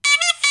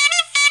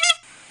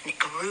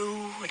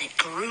grew and it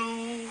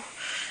grew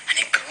and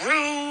it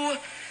grew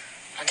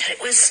until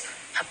it was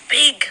a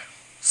big,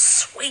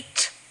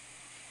 sweet,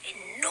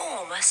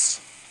 enormous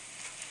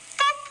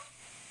pop.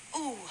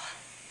 Ooh.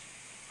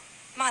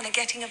 Mine are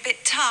getting a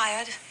bit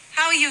tired.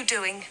 How are you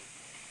doing?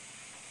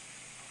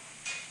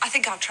 I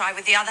think I'll try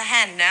with the other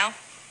hand now.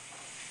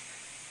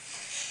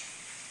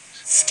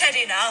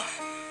 Steady now.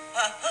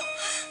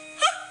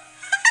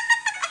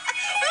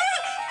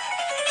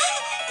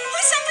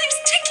 Something's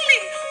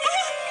tickling.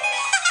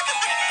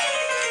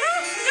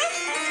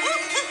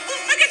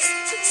 I can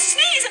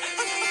sneeze.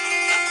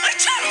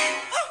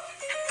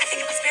 I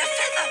think it must be a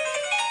feather.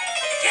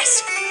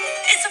 Yes,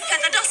 it's a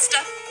feather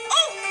duster.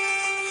 Oh!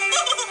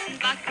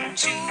 Button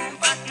 2,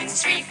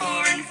 buttons 3, 4,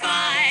 and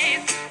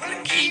 5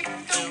 will keep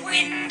the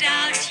wind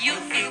out. You'll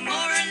feel more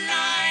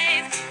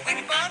alive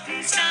when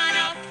buttons turn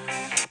up.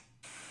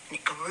 And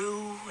it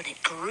grew and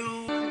it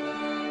grew.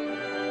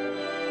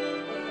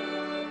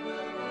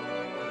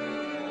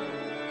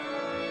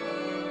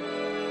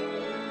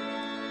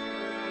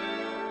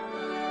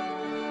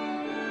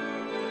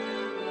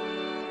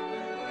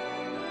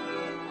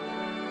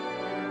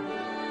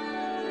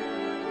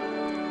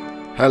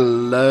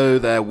 Hello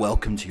there,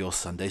 welcome to your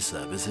Sunday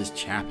service. It's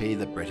Chappie,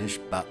 the British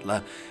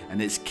butler,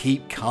 and it's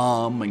Keep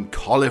Calm and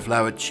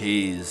cauliflower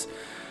cheese.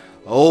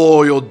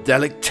 All your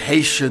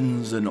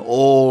delectations and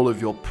all of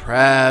your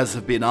prayers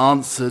have been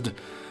answered,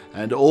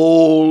 and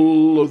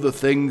all of the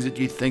things that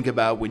you think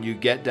about when you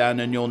get down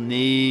on your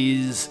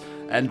knees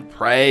and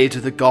pray to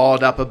the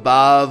God up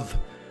above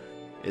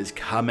is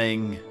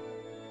coming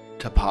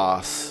to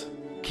pass.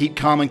 Keep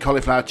Calm and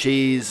cauliflower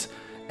cheese.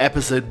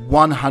 Episode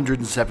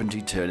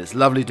 172, and it's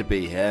lovely to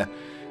be here.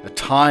 A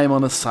time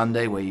on a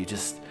Sunday where you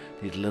just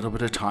need a little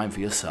bit of time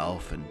for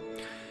yourself and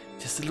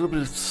just a little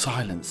bit of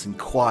silence and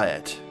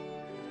quiet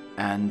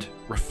and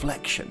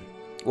reflection.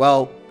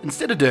 Well,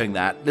 instead of doing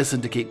that,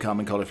 listen to Keep Calm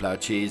and Cauliflower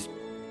Cheese.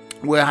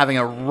 We're having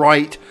a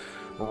ripe,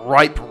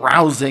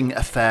 rousing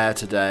affair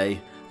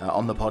today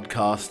on the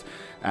podcast,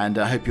 and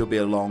I hope you'll be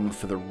along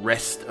for the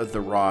rest of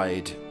the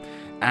ride.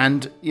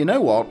 And you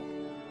know what?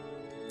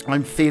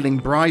 I'm feeling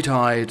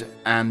bright-eyed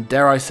and,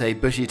 dare I say,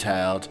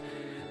 bushy-tailed.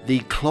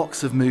 The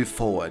clocks have moved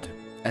forward.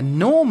 And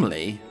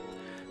normally,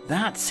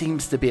 that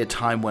seems to be a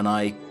time when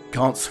I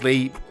can't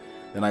sleep.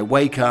 Then I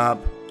wake up.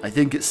 I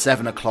think it's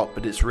 7 o'clock,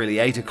 but it's really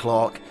 8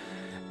 o'clock.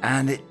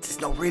 And it's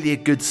not really a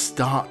good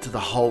start to the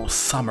whole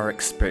summer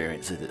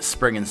experience, is it?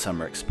 Spring and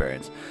summer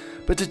experience.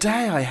 But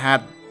today I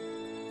had,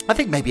 I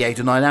think, maybe 8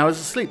 or 9 hours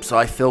of sleep. So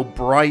I feel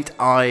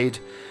bright-eyed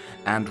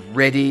and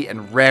ready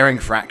and raring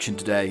for action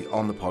today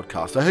on the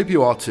podcast. I hope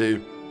you are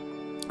too,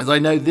 as I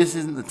know this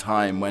isn't the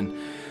time when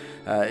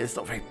it's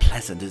not very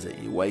pleasant, is it?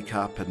 You wake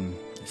up and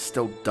it's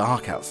still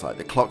dark outside.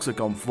 The clocks have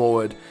gone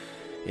forward.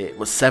 It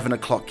was 7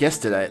 o'clock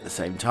yesterday at the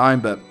same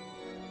time, but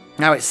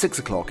now it's 6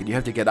 o'clock and you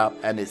have to get up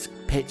and it's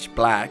pitch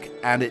black,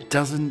 and it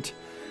doesn't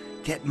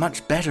get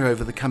much better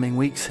over the coming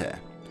weeks here.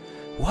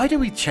 Why do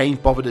we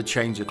bother to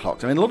change the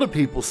clocks? I mean, a lot of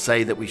people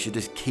say that we should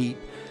just keep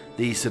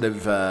the sort of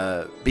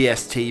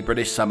BST,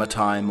 British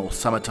Summertime, or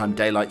Summertime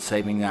Daylight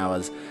Saving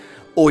Hours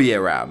all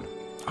year round.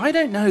 I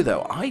don't know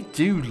though. I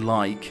do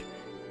like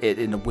it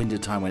in the winter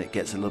time when it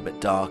gets a little bit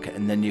darker,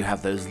 and then you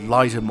have those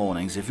lighter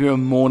mornings. If you're a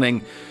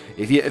morning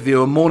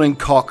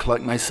cock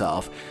like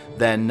myself,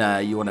 then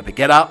you want to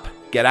get up,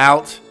 get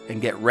out,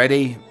 and get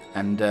ready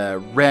and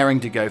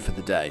raring to go for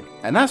the day.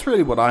 And that's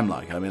really what I'm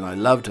like. I mean, I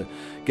love to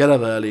get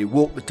up early,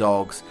 walk the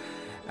dogs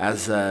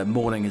as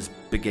morning is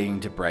beginning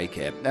to break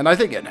here. And I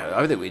think we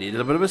need a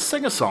little bit of a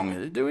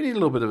sing-a-song. Do we need a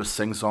little bit of a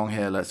sing-song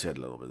here? Let's get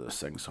a little bit of a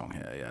sing-song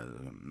here.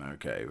 Yeah.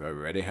 Okay, are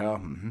we ready here?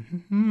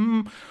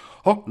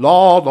 Oh,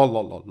 la la la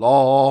la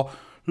la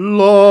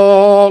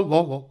la la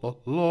la la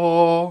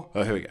la.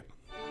 Oh, here we go.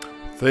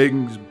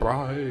 Things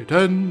bright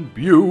and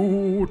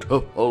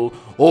beautiful,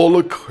 all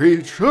the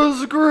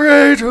creatures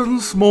great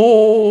and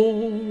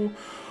small,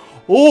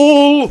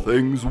 all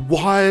things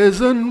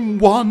wise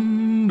and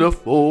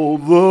wonderful,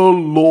 the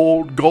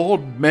Lord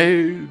God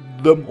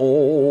made them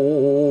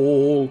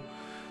all.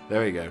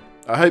 There we go.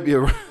 I hope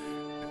you're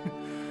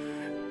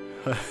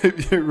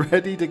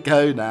ready to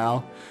go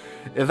now.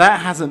 If that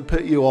hasn't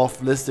put you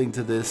off listening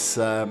to this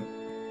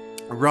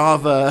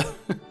rather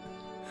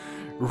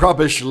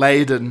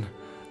rubbish-laden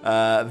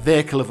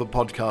vehicle of a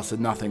podcast,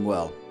 then nothing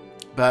will.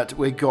 But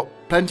we've got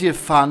plenty of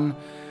fun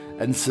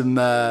and some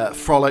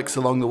frolics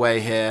along the way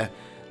here.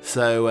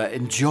 So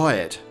enjoy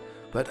it.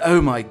 But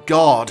oh my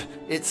God,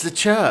 it's a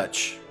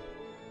church.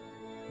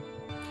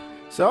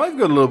 So I've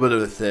got a little bit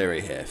of a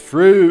theory here.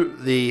 Through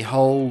the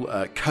whole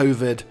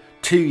COVID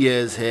 2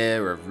 years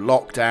here of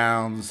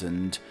lockdowns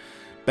and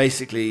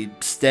basically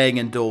staying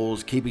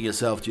indoors, keeping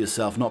yourself to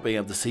yourself, not being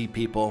able to see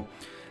people,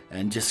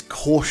 and just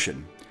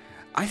caution,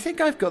 I think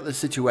I've got the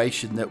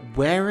situation that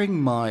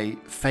wearing my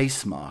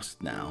face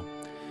mask now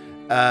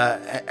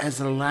has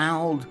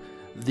allowed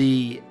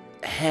the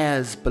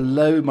hairs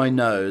below my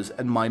nose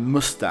and my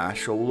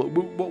mustache, or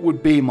what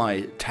would be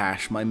my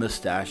tash, my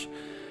mustache,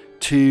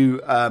 to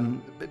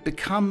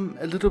become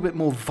a little bit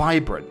more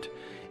vibrant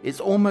it's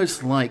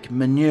almost like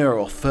manure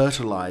or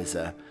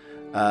fertilizer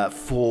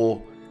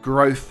for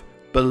growth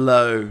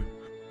below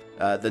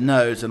the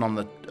nose and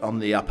on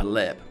the upper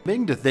lip.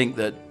 Being to think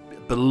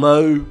that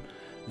below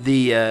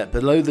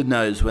the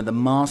nose, where the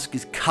mask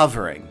is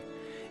covering,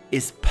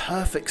 is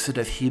perfect sort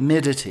of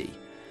humidity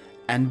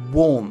and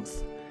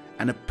warmth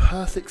and a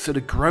perfect sort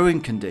of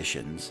growing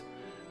conditions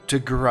to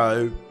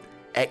grow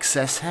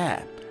excess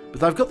hair.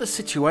 But I've got the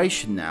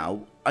situation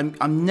now.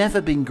 I'm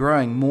never been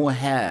growing more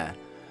hair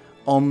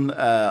on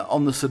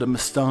the sort of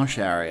moustache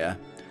area,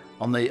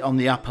 on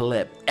the upper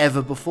lip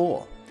ever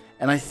before,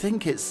 and I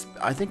think it's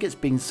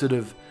been sort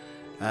of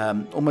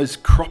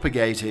almost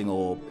propagating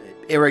or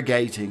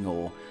irrigating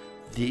or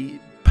the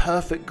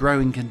perfect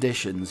growing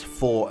conditions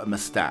for a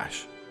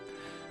moustache.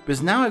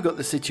 Because now I've got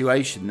the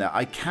situation that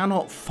I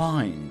cannot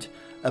find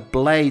a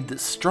blade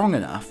that's strong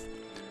enough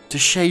to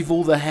shave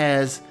all the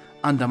hairs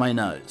under my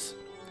nose.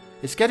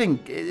 It's getting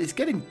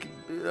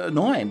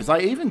annoying, because I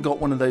even got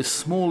one of those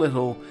small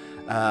little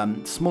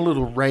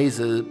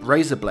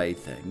razor blade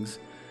things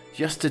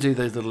just to do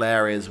those little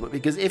areas.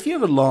 Because if you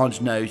have a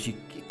large nose, you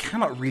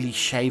cannot really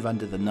shave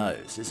under the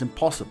nose. It's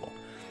impossible.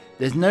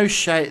 There's no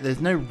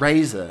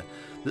razor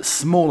that's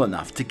small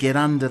enough to get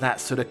under that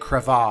sort of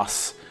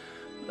crevasse,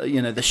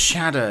 the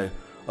shadow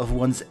of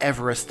one's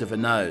Everest of a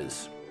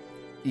nose.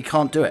 You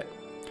can't do it.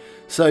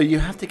 So you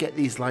have to get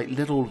these like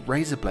little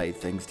razor blade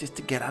things just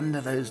to get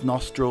under those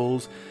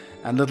nostrils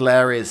and little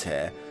areas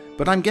here.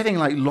 But I'm getting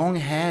like long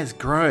hairs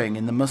growing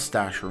in the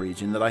mustache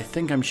region that I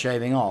think I'm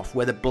shaving off,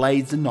 where the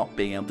blades are not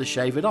being able to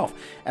shave it off.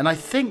 And I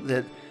think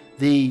that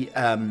the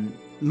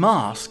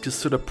mask has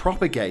sort of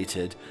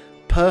propagated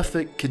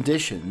perfect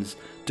conditions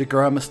to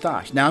grow a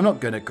mustache. Now, I'm not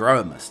going to grow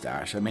a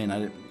mustache. I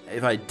mean,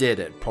 if I did,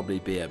 it'd probably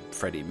be a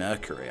Freddie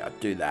Mercury. I'd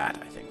do that,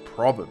 I think,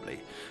 probably,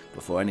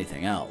 before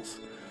anything else.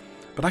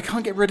 But I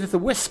can't get rid of the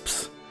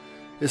wisps.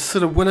 There's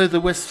sort of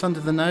will-o'-the-wisps under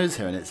the nose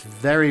here, and it's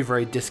very,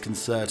 very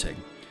disconcerting.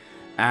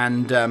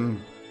 And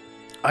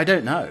I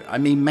don't know. I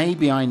mean,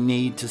 maybe I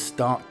need to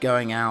start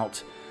going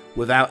out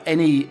without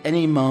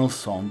any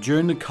masks on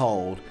during the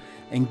cold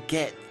and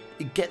get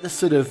the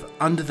sort of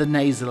under the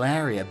nasal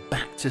area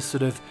back to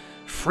sort of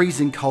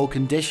freezing cold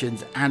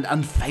conditions and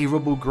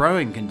unfavorable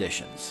growing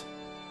conditions.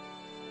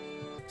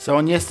 So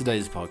on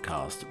yesterday's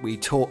podcast, we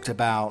talked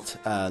about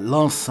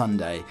last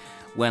Sunday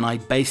when I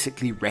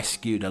basically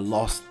rescued a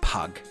lost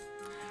pug.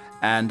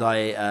 And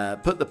I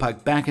put the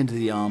pug back into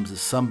the arms of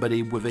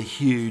somebody with a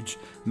huge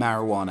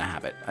marijuana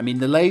habit. I mean,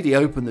 the lady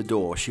opened the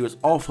door. She was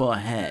off her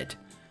head.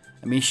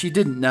 I mean, she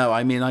didn't know.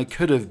 I mean, I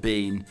could have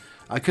been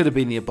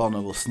the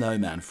abominable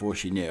snowman for all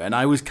she knew. And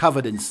I was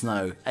covered in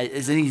snow.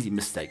 It's an easy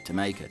mistake to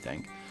make, I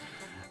think.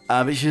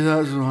 But she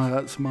said,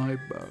 that's my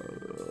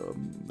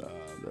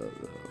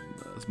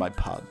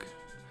pug.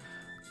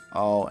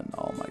 Oh, and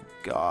oh my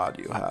God,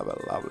 you have a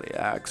lovely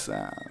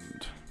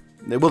accent.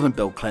 It wasn't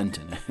Bill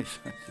Clinton.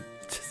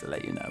 Just to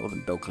let you know, it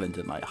wasn't Bill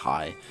Clinton like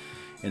high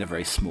in a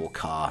very small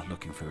car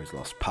looking for his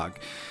lost pug.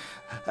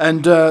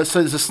 And so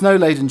there's a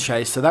snow-laden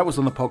chase. So that was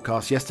on the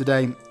podcast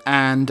yesterday.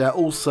 And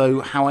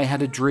also how I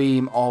had a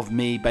dream of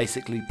me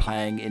basically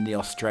playing in the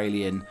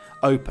Australian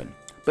Open.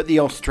 But the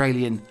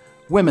Australian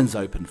Women's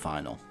Open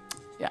final.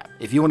 Yeah,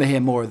 if you want to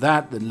hear more of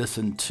that, then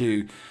listen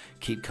to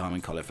Keep Calm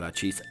and Cauliflower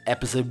Cheese,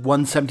 episode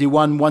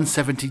 171,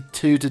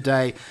 172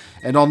 today.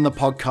 And on the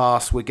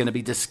podcast, we're going to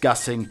be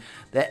discussing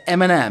the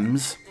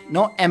M&M's,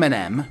 not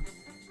M&M,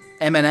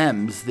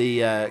 M&M's,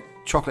 the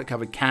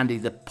chocolate-covered candy,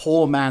 the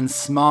poor man's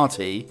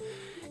Smartie,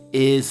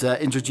 is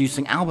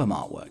introducing album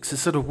artworks.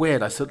 It's sort of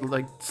weird. I sort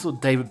of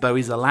David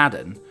Bowie's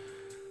Aladdin.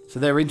 So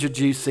they're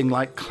introducing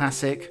like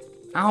classic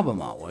album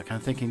artwork.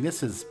 I'm thinking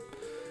this is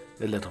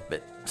a little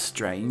bit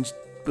strange.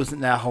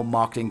 Wasn't there a whole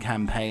marketing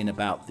campaign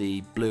about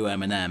the blue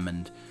M&M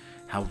and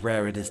how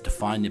rare it is to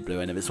find the blue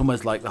M&M? It's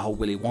almost like the whole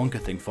Willy Wonka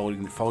thing,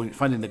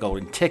 finding the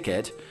golden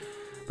ticket,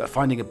 but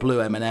finding a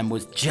blue M&M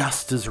was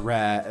just as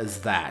rare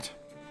as that.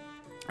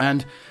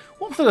 And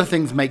what sort of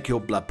things make your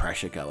blood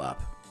pressure go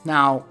up?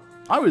 Now,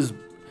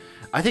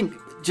 I think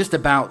just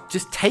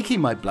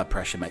taking my blood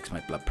pressure makes my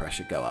blood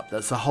pressure go up.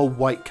 That's the whole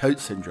white coat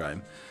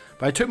syndrome.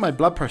 But I took my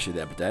blood pressure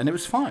the other day and it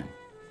was fine.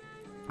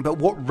 But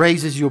what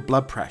raises your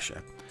blood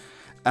pressure?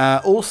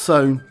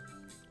 Also,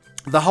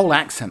 the whole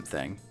accent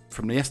thing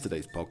from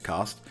yesterday's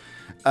podcast.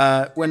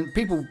 When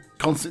people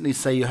constantly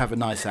say you have a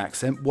nice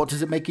accent, what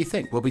does it make you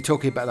think? We'll be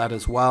talking about that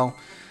as well.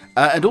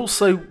 And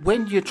also,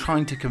 when you're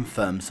trying to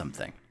confirm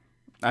something.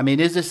 I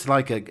mean, is this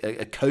like a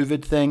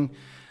COVID thing?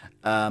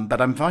 But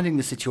I'm finding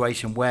the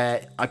situation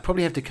where I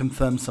probably have to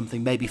confirm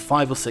something maybe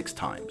 5 or 6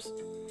 times.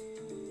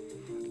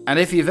 And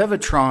if you've ever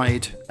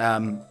tried, I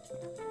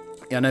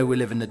know we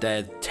live in the day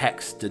of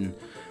text and,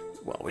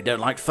 well, we don't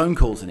like phone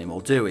calls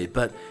anymore, do we?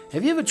 But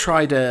have you ever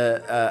tried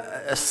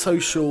a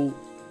social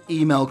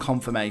email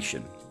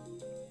confirmation?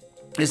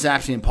 It's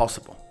actually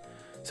impossible.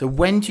 So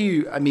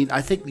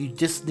I think you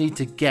just need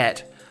to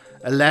get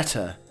a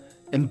letter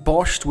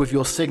embossed with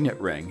your signet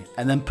ring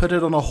and then put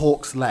it on a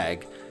hawk's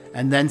leg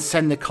and then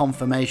send the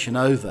confirmation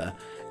over.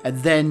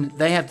 And then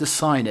they have to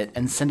sign it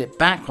and send it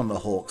back on the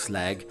hawk's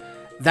leg.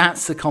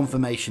 That's the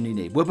confirmation you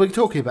need. We'll be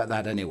talking about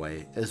that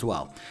anyway as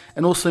well.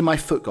 And also my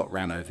foot got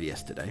ran over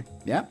yesterday.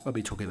 Yeah, we'll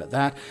be talking about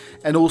that.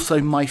 And also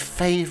my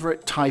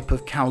favourite type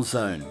of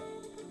calzone.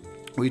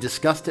 We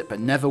discussed it but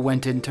never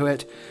went into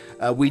it.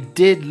 We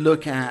did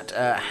look at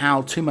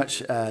how too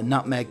much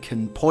nutmeg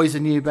can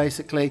poison you,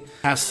 basically.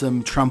 Have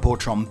some trump or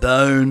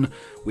trombone.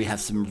 We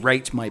have some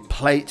rate my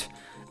plate.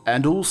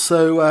 And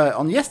also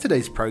on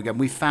yesterday's program,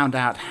 we found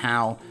out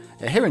how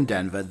here in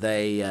Denver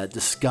they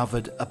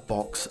discovered a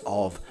box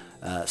of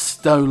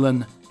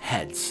stolen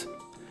heads.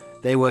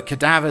 They were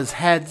cadavers'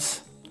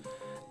 heads,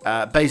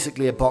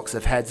 basically a box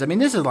of heads. I mean,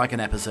 this is like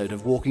an episode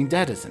of Walking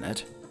Dead, isn't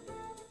it?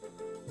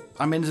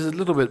 I mean, this is a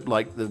little bit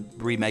like the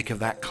remake of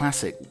that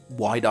classic,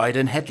 Wide-Eyed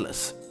and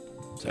Headless.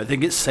 So I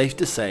think it's safe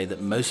to say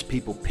that most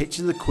people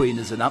picture the Queen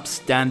as an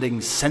upstanding,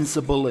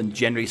 sensible and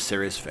generally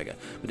serious figure.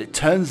 But it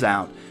turns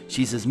out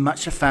she's as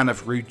much a fan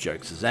of rude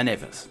jokes as any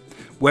of us.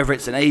 Whether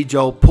it's an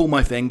age-old pull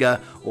my finger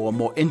or a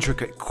more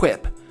intricate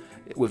quip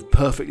with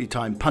perfectly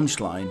timed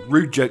punchline,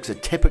 rude jokes are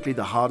typically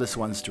the hardest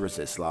ones to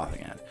resist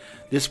laughing at.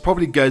 This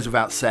probably goes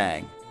without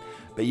saying,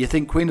 but you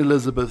think Queen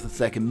Elizabeth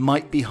II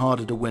might be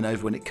harder to win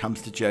over when it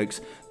comes to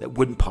jokes that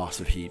wouldn't pass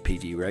a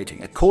PG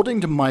rating.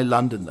 According to My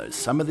London, though,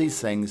 some of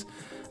these things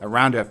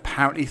around her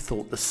apparently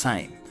thought the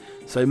same.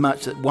 So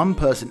much that one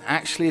person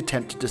actually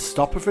attempted to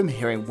stop her from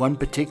hearing one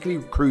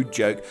particularly crude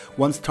joke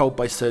once told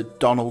by Sir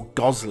Donald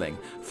Gosling,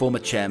 former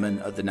chairman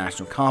of the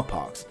National Car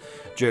Parks,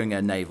 during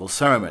a naval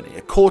ceremony.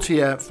 A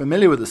courtier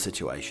familiar with the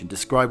situation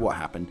described what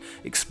happened,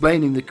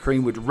 explaining the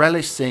Queen would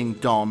relish seeing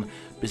Don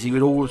because he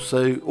would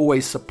also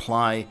always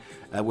supply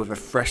with a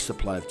fresh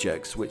supply of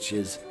jokes, which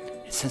is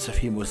his sense of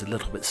humour was a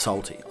little bit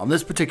salty. On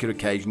this particular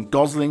occasion,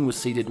 Gosling was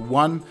seated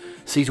one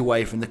seat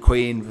away from the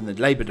Queen, from the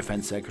Labour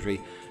Defence Secretary,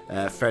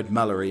 Fred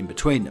Mullery, in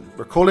between them.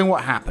 Recalling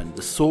what happened,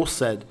 the source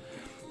said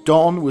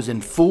Don was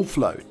in full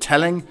flow,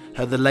 telling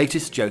her the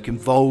latest joke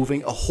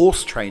involving a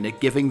horse trainer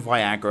giving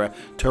Viagra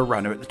to a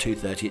runner at the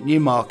 2:30 at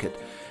Newmarket,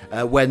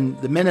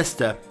 when the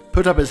minister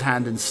put up his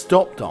hand and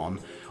stopped Don,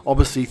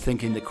 obviously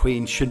thinking the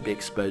Queen shouldn't be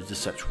exposed to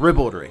such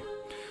ribaldry.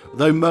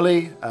 Though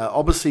Mully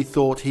obviously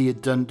thought he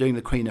had done doing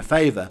the Queen a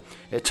favour,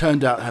 it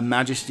turned out Her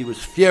Majesty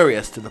was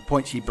furious to the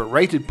point she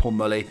berated poor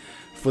Mully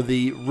for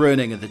the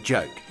ruining of the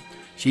joke.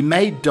 She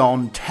made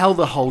Don tell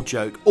the whole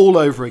joke all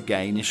over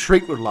again and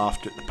shrieked with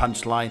laughter at the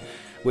punchline,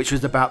 which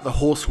was about the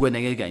horse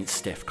winning against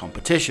stiff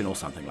competition or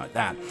something like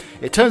that.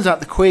 It turns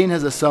out the Queen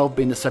has herself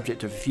been the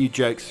subject of a few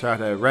jokes throughout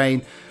her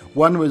reign.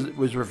 One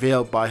was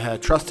revealed by her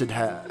trusted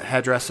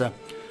hairdresser,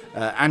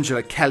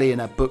 Angela Kelly, in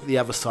her book The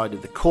Other Side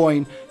of the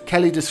Coin.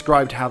 Kelly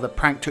described how the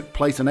prank took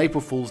place on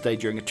April Fool's Day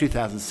during a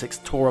 2006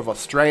 tour of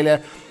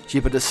Australia.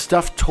 She put a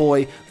stuffed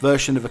toy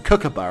version of a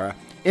kookaburra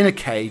in a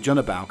cage on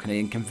a balcony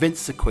and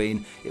convinced the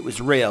Queen it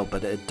was real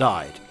but it had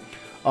died.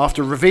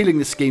 After revealing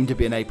the scheme to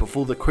be an April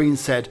Fool, the Queen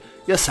said,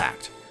 "You're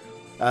sacked.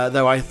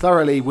 Though I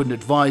thoroughly wouldn't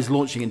advise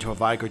launching into a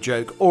Viagra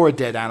joke or a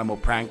dead animal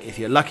prank if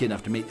you're lucky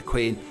enough to meet the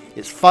Queen.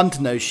 It's fun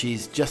to know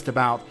she's just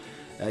about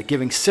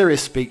giving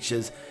serious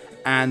speeches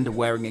and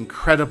wearing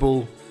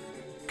incredible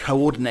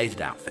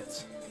coordinated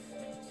outfits."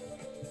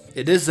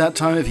 It is that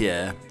time of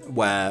year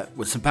where,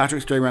 with St.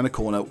 Patrick's Day around the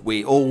corner,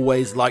 we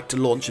always like to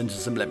launch into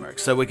some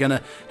limericks. So we're going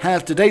to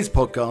have today's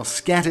podcast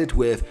scattered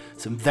with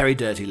some very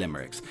dirty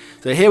limericks.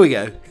 So here we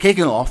go,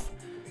 kicking off.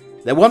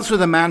 There once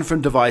was a man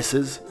from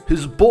Devizes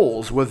whose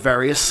balls were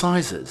various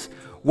sizes.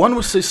 One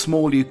was so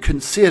small you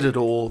couldn't see it at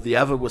all, the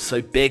other was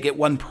so big it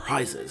won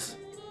prizes.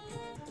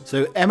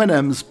 So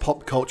M&M's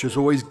pop culture has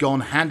always gone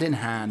hand in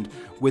hand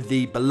with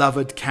the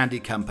beloved candy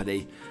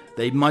company.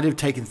 They might have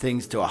taken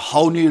things to a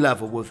whole new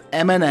level with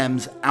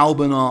M&M's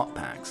album art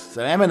packs.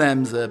 So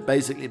M&M's are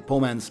basically poor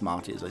man's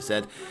Smartie, as I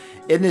said.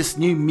 In this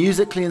new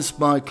musically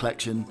inspired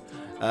collection,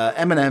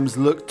 M&M's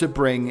look to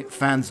bring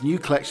fans new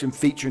collection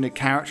featuring the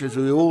characters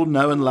we all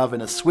know and love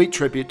in a sweet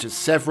tribute to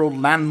several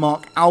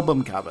landmark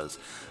album covers.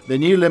 The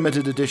new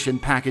limited edition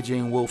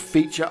packaging will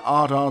feature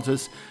art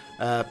artists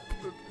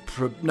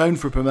known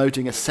for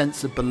promoting a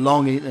sense of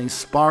belonging and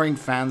inspiring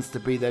fans to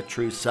be their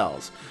true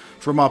selves.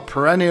 From our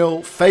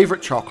perennial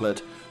favourite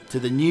chocolate to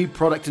the new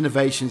product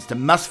innovations to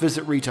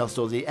must-visit retail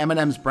stores, the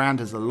M&M's brand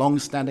has a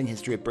long-standing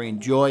history of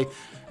bringing joy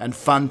and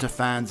fun to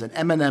fans, and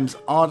M&M's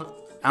art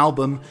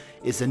album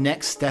is the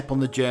next step on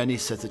the journey,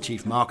 says the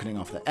chief marketing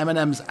officer.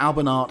 M&M's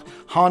album art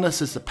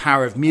harnesses the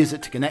power of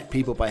music to connect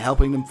people by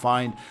helping them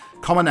find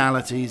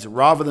commonalities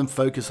rather than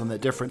focus on their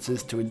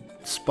differences, to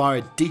inspire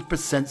a deeper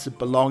sense of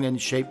belonging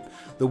and shape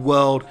the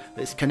world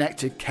that's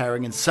connected,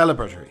 caring and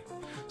celebratory.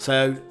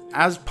 So,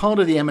 as part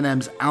of the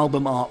M&M's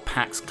album art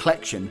packs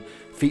collection,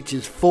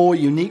 features 4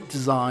 unique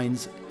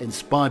designs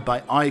inspired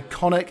by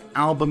iconic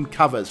album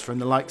covers from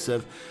the likes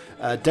of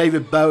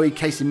David Bowie,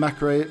 Casey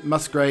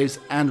Musgraves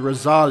and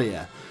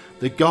Rosalia.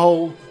 The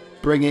goal,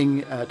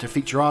 bringing to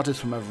feature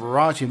artists from a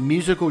variety of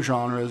musical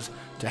genres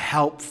to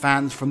help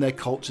fans from their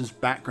cultures,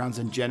 backgrounds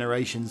and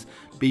generations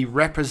be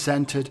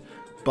represented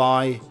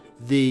by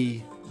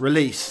the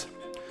release.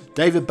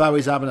 David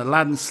Bowie's album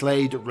Aladdin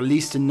Slade,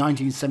 released in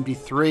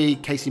 1973.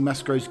 Casey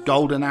Musgrove's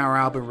Golden Hour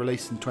album,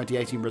 released in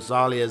 2018.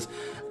 Rosalia's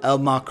El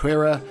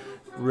Marquera,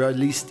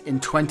 released in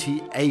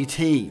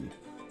 2018.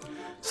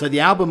 So the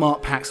album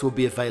art packs will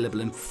be available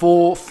in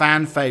 4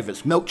 fan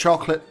favourites: milk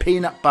chocolate,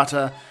 peanut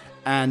butter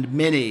and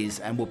minis,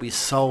 and will be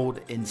sold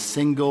in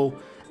single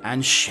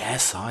and share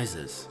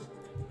sizes.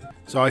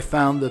 So I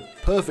found the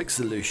perfect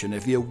solution.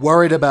 If you're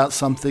worried about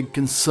something,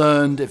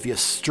 concerned, if you're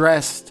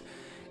stressed,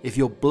 if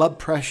your blood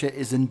pressure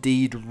is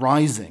indeed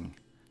rising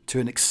to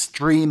an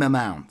extreme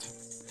amount,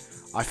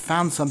 I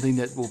found something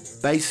that will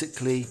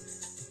basically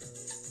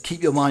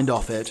keep your mind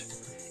off it.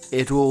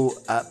 It will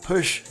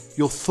push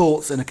your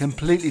thoughts in a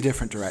completely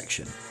different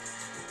direction.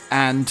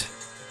 And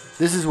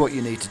this is what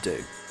you need to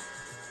do.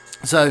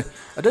 So,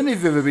 I don't know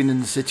if you've ever been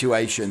in a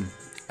situation,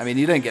 I mean,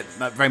 you don't get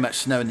very much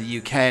snow in the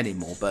UK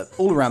anymore, but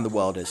all around the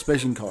world,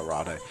 especially in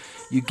Colorado,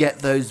 you get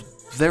those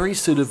very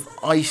sort of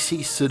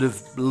icy sort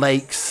of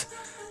lakes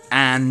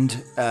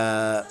and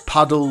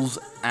puddles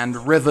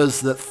and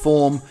rivers that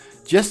form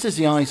just as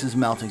the ice is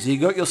melting. So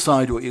you've got your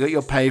sidewalk, you've got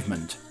your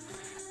pavement,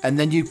 and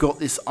then you've got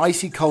this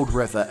icy cold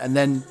river, and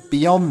then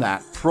beyond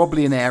that,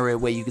 probably an area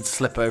where you could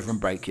slip over and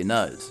break your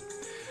nose.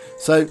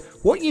 So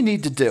what you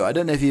need to do, I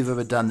don't know if you've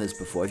ever done this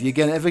before, if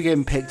you're ever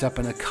getting picked up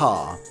in a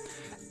car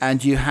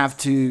and you have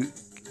to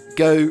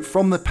go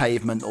from the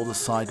pavement or the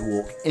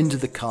sidewalk into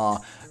the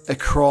car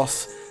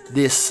across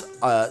this,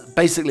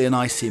 basically an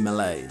icy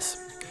malaise.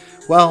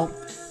 Well,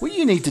 what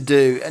you need to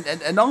do,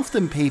 and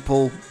often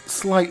people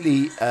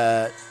slightly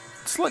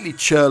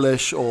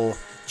churlish or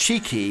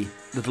cheeky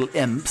little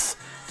imps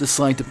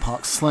decide to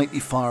park slightly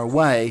far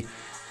away,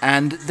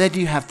 and then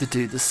you have to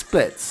do the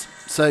splits.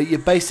 So you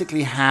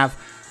basically have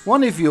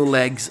one of your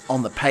legs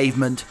on the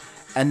pavement,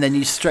 and then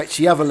you stretch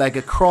the other leg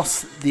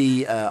across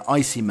the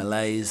icy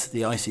malaise,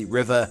 the icy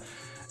river,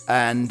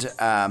 and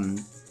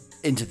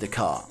into the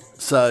car.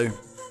 So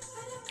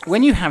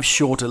when you have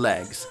shorter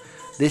legs,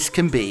 this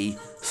can be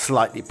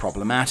slightly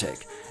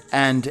problematic,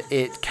 and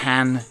it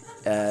can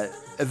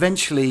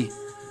eventually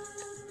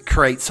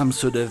create some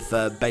sort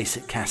of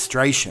basic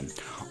castration,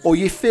 or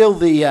you feel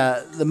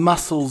the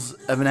muscles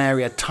of an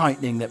area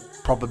tightening that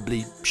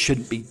probably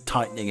shouldn't be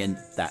tightening in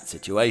that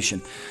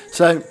situation.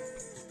 So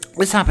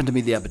this happened to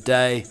me the other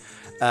day.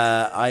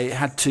 I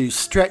had to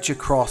stretch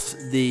across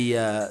the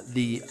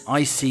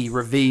icy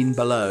ravine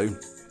below.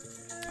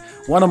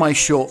 One of my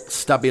short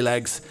stubby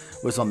legs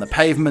was on the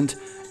pavement,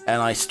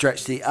 and I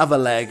stretched the other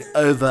leg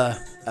over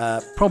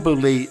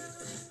probably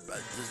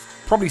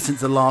since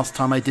the last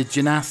time I did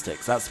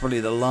gymnastics. That's probably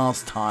the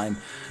last time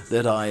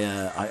that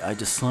I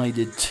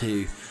decided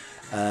to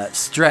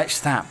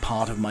stretch that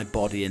part of my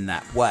body in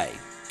that way.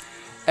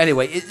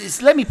 Anyway,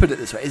 let me put it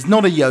this way. It's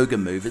not a yoga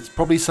move. It's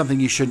probably something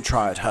you shouldn't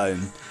try at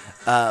home.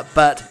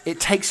 But it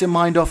takes your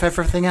mind off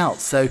everything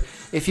else. So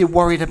if you're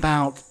worried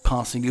about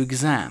passing your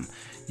exam,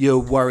 you're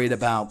worried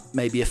about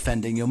maybe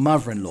offending your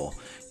mother-in-law,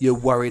 you're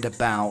worried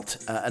about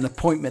an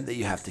appointment that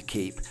you have to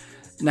keep.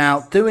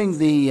 Now, doing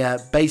the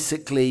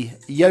basically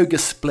yoga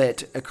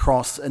split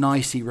across an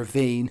icy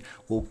ravine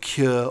will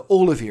cure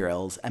all of your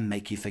ills and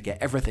make you forget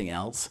everything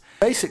else.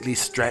 Basically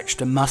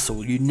stretched a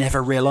muscle you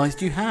never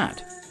realized you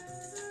had.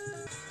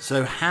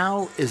 So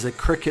how is a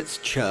cricket's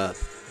chirp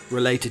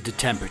related to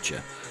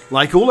temperature?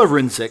 Like all other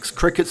insects,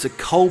 crickets are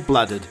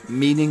cold-blooded,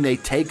 meaning they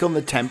take on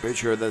the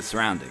temperature of their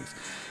surroundings.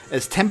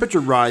 As temperature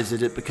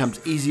rises, it becomes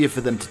easier for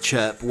them to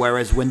chirp,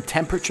 whereas when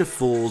temperature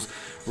falls,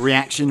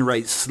 reaction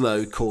rates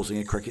slow, causing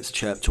a cricket's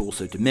chirp to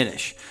also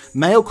diminish.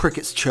 Male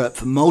crickets chirp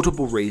for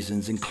multiple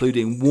reasons,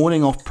 including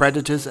warning off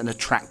predators and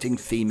attracting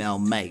female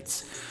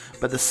mates.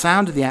 But the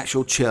sound of the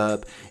actual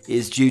chirp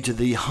is due to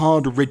the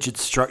hard, rigid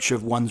structure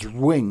of one's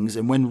wings,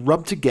 and when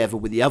rubbed together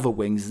with the other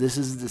wings, this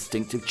is a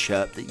distinctive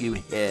chirp that you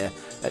hear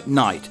at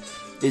night.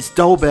 It's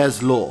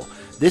Dolbear's law.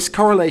 This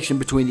correlation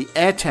between the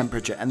air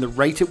temperature and the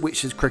rate at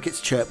which his crickets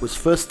chirp was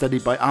first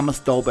studied by Amos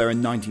Dolbear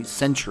in the 19th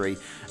century,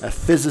 a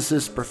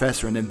physicist,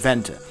 professor and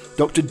inventor.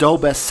 Dr.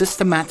 Dolbear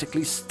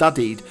systematically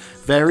studied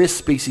various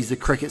species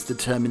of crickets to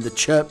determine the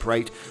chirp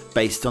rate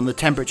based on the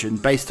temperature,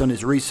 and based on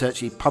his research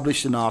he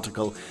published an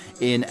article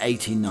in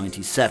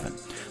 1897.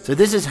 So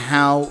this is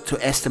how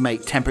to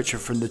estimate temperature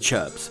from the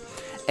chirps.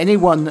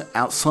 Anyone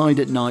outside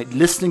at night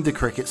listening to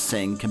crickets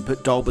sing can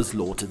put Dolbear's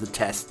law to the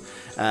test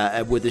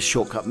with this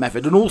shortcut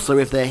method, and also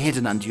if they're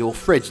hidden under your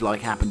fridge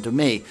like happened to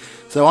me.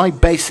 So I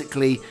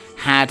basically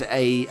had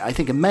a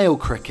male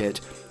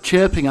cricket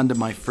chirping under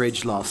my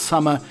fridge last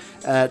summer,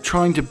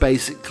 trying to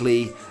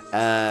basically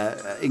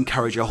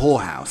encourage a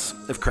whorehouse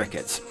of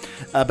crickets.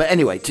 But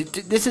anyway,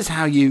 this is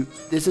how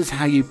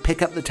you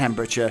pick up the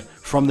temperature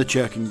from the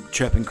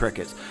chirping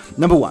crickets.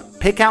 Number 1,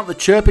 pick out the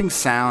chirping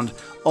sound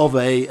of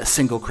a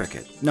single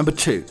cricket. Number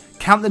 2,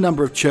 count the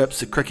number of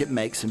chirps a cricket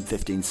makes in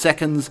 15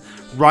 seconds.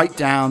 Write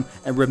down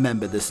and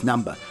remember this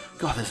number.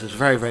 God, this is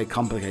very, very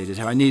complicated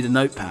here. I need a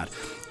notepad.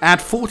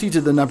 Add 40 to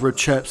the number of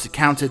chirps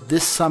counted.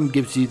 This sum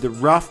gives you the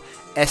rough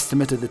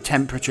estimate of the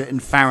temperature in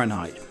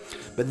Fahrenheit.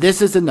 But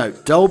this is a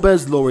note.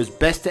 Dolbear's law is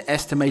best at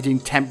estimating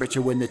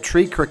temperature when the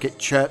tree cricket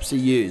chirps are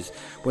used,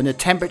 when the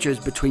temperature is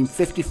between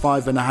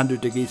 55 and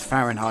 100 degrees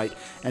Fahrenheit,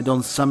 and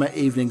on summer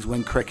evenings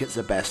when crickets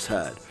are best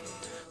heard.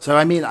 So,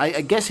 I mean,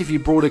 I guess if you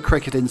brought a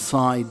cricket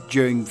inside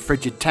during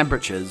frigid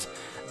temperatures,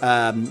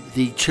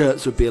 the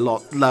chirps would be a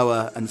lot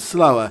lower and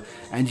slower,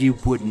 and you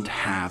wouldn't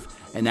have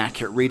an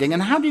accurate reading.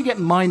 And how do you get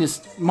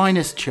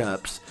minus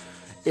chirps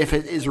if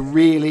it is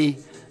really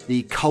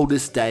the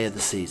coldest day of the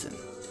season?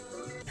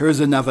 Here is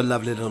another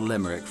lovely little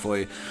limerick for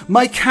you.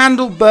 My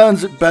candle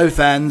burns at both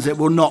ends, it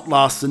will not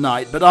last the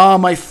night, but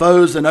my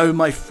foes and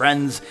my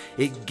friends,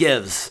 it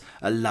gives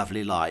a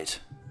lovely light.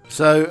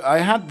 So I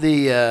had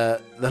the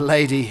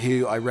lady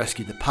who I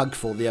rescued the pug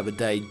for the other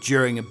day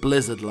during a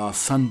blizzard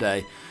last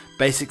Sunday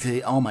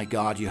basically, oh my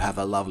God, you have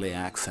a lovely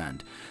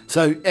accent.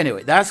 So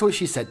anyway, that's what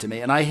she said to me,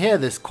 and I hear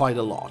this quite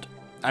a lot.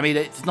 I mean,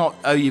 it's not,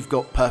 oh, you've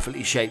got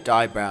perfectly shaped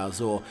eyebrows,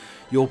 or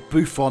your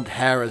bouffant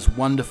hair is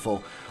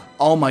wonderful.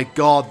 Oh my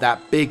God,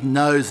 that big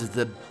nose is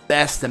the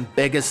best and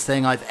biggest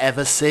thing I've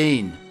ever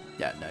seen.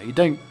 Yeah, no, you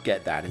don't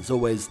get that. It's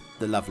always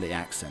the lovely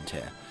accent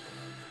here.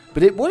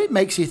 But what it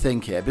makes you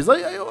think here, because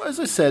as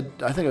I said,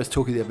 I think I was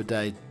talking the other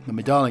day with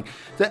my darling,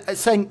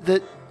 saying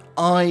that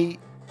I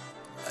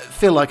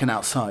feel like an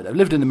outsider. I've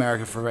lived in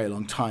America for a very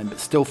long time, but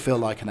still feel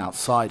like an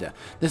outsider.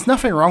 There's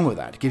nothing wrong with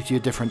that. It gives you a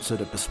different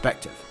sort of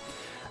perspective.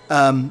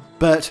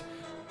 But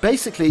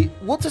basically,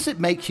 what does it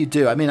make you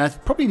do? I mean, I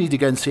probably need to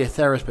go and see a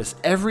therapist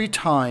every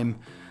time.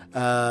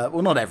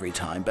 Well, not every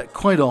time, but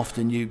quite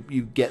often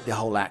you get the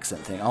whole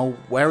accent thing. Oh,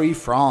 where are you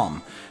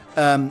from?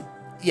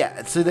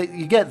 Yeah, so that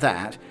you get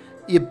that.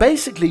 You're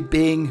basically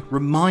being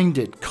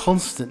reminded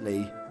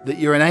constantly that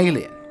you're an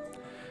alien.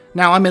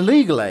 Now, I'm a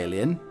legal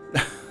alien.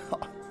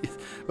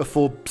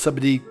 Before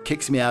somebody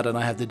kicks me out and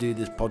I have to do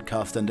this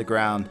podcast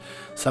underground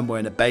somewhere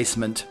in a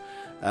basement.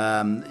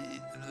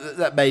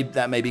 That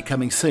may be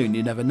coming soon.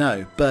 You never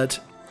know. But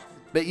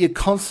you're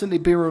constantly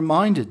being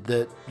reminded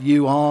that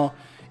you are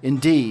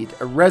indeed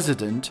a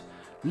resident,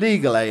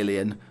 legal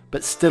alien,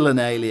 but still an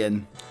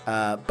alien.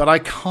 But I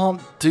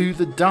can't do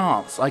the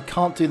dance. I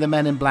can't do the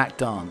Men in Black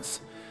dance.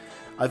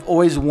 I've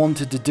always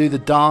wanted to do the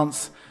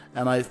dance,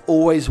 and I've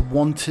always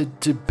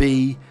wanted to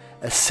be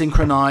a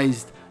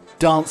synchronized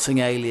dancing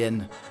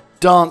alien.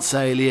 Dance,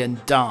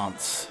 alien,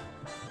 dance.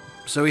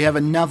 So we have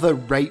another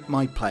Rate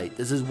My Plate.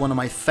 This is one of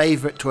my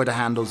favourite Twitter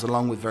handles,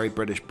 along with Very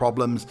British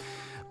Problems.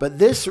 But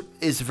this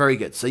is very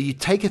good. So you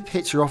take a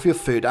picture of your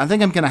food. I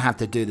think I'm going to have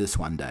to do this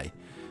one day.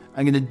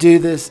 I'm going to do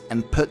this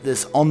and put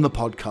this on the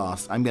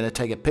podcast. I'm going to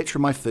take a picture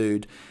of my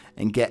food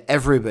and get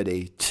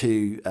everybody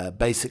to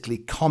basically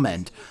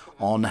comment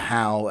on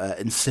how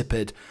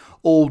insipid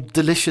or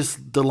delicious,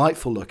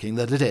 delightful looking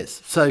that it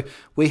is. So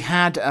we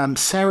had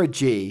Sarah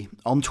G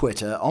on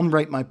Twitter, on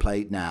Rate My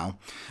Plate now,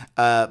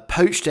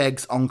 poached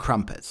eggs on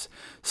crumpets.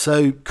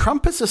 So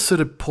crumpets are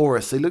sort of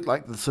porous. They look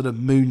like the sort of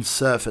moon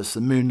surface,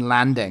 the moon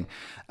landing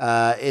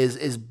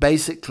is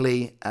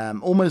basically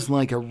almost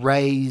like a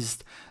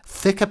raised,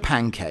 thicker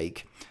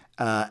pancake,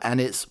 and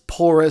it's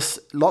porous,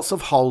 lots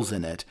of holes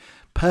in it,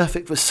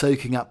 perfect for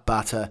soaking up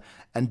butter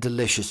and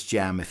delicious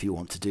jam if you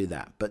want to do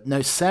that. But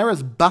no,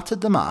 Sarah's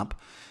buttered them up,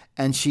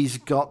 and she's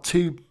got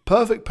two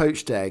perfect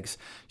poached eggs.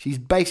 She's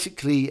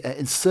basically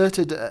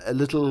inserted a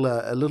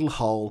little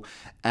hole,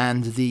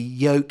 and the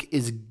yolk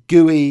is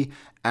gooey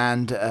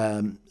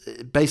and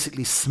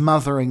basically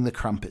smothering the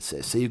crumpets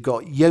here. So you've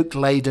got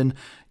yolk-laden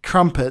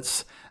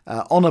crumpets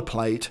on a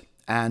plate,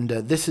 and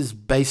this is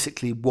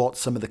basically what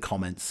some of the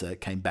comments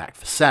came back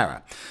for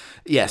Sarah.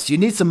 Yes, you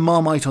need some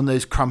Marmite on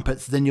those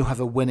crumpets, then you'll have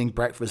a winning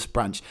breakfast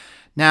brunch.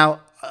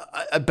 Now,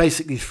 I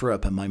basically threw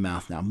up in my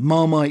mouth now.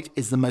 Marmite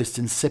is the most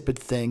insipid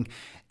thing.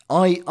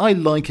 I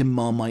liken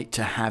Marmite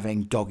to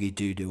having doggy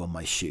doo-doo on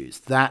my shoes.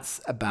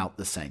 That's about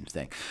the same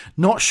thing.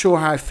 Not sure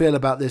how I feel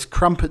about this.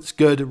 Crumpets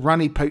good,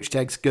 runny poached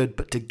eggs good,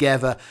 but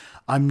together,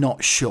 I'm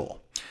not sure.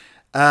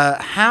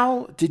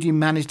 How did you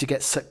manage to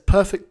get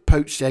perfect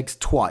poached eggs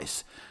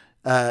twice?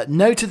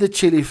 No to the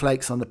chili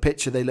flakes on the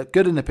picture. They look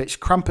good in the picture.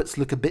 Crumpets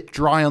look a bit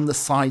dry on the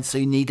side, so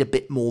you need a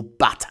bit more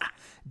butter.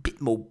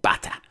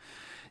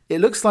 It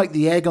looks like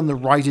the egg on the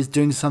right is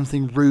doing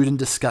something rude and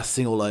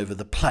disgusting all over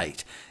the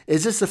plate.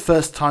 Is this the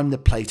first time the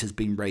plate has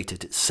been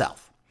rated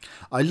itself?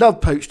 I love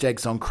poached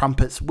eggs on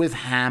crumpets. With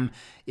ham,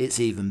 it's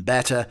even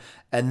better.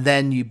 And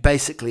then you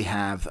basically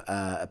have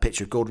a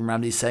picture of Gordon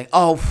Ramsay saying,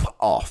 oh,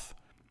 off.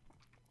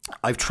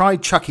 I've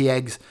tried Chucky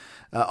eggs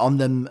on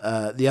them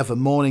the other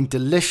morning.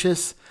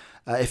 Delicious.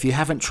 If you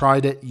haven't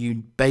tried it, you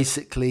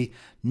basically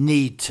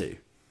need to.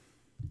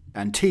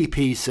 And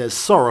TP says,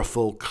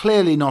 sorrowful,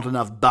 clearly not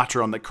enough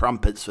butter on the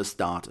crumpets for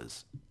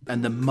starters.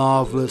 And the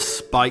marvellous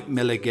Spike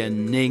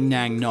Milligan, Ning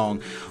Nang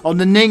Nong. On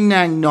the Ning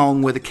Nang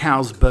Nong, where the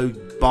cows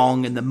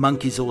bong and the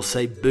monkeys all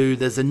say boo.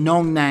 There's a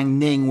nong nang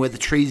ning where the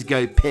trees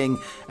go ping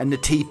and the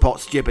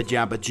teapots jibber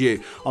jabber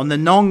jew. On the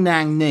nong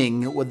nang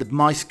ning where the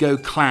mice go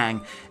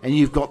clang and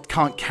you've got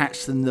can't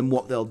catch them then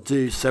what they'll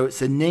do. So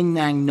it's a ning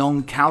nang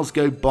nong, cows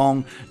go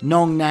bong,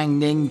 nong nang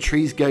ning,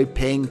 trees go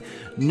ping,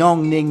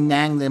 nong ning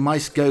nang, the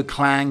mice go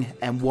clang,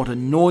 and what a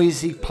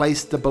noisy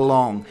place to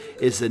belong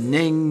is the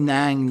ning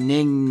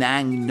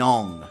nang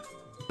nong.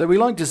 Though we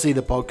like to see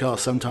the podcast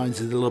sometimes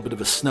as a little bit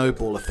of a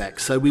snowball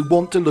effect, so we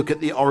want to look at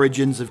the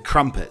origins of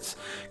crumpets.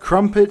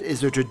 Crumpet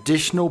is a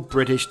traditional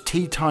British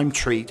tea time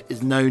treat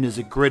is known as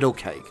a griddle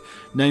cake.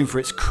 Known for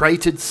its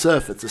cratered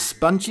surface, a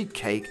spongy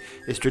cake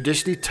is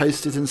traditionally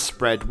toasted and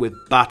spread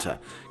with butter.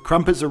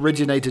 Crumpets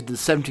originated in the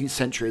 17th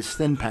century as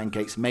thin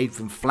pancakes made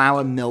from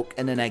flour, milk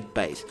and an egg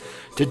base.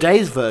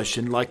 Today's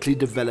version likely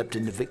developed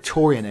in the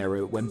Victorian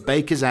era when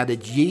bakers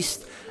added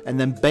yeast and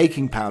then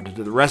baking powder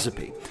to the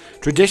recipe.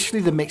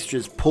 Traditionally, the mixture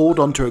is poured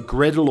onto a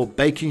griddle or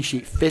baking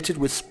sheet fitted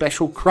with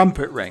special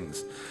crumpet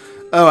rings.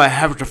 Oh, I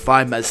have to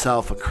find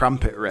myself a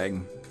crumpet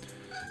ring.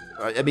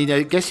 I mean,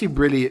 I guess you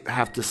really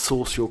have to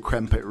source your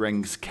crumpet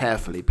rings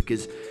carefully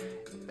because,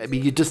 I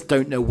mean, you just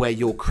don't know where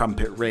your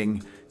crumpet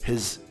ring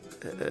has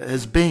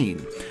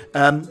been.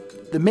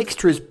 The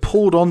mixture is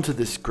poured onto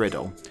this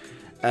griddle,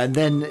 and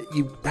then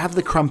you have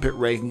the crumpet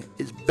ring.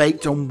 It's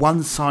baked on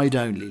one side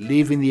only,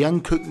 leaving the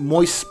uncooked,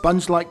 moist,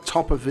 sponge-like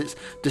top of its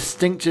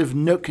distinctive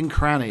nook and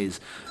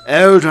crannies.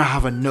 Oh, to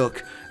have a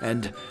nook,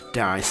 and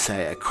dare I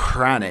say, a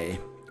cranny.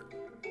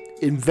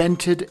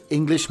 Invented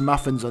English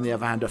muffins, on the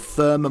other hand, are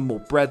firm and more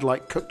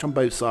bread-like, cooked on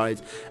both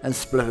sides and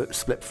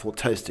split before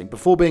toasting.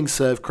 Before being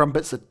served,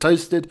 crumpets are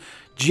toasted,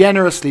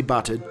 generously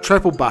buttered,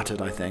 triple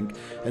buttered I think,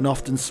 and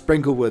often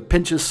sprinkled with a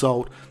pinch of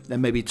salt,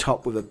 and maybe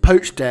topped with a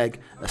poached egg,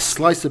 a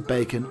slice of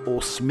bacon,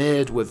 or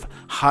smeared with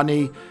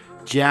honey,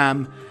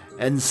 jam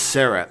and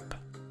syrup.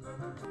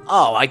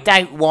 Oh, I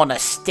don't want a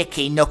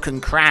sticky nook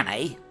and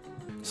cranny.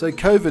 So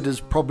COVID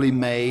has probably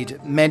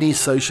made many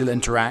social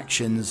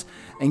interactions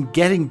and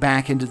getting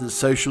back into the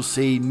social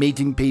scene,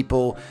 meeting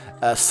people,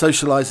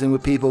 socializing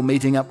with people,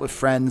 meeting up with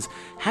friends.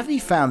 Have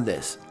you found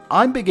this?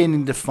 I'm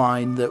beginning to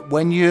find that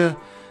when you're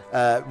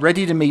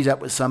ready to meet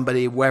up with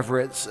somebody, whether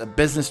it's a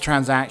business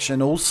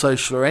transaction or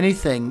social or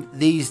anything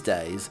these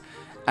days,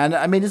 and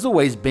I mean, it's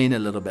always been a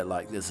little bit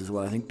like this as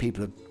well. I think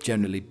people are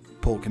generally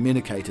poor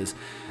communicators.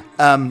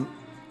 But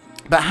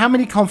how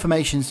many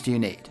confirmations do you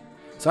need?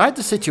 So I had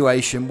the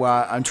situation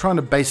where I'm trying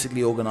to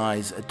basically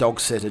organize a dog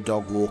sitter,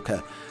 dog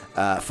walker,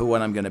 for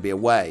when I'm going to be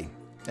away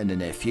in the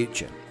near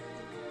future.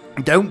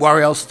 Don't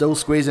worry, I'll still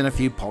squeeze in a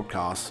few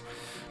podcasts.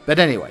 But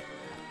anyway,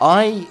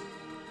 I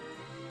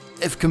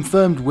have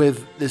confirmed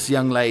with this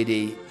young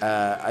lady,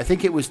 I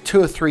think it was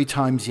 2 or 3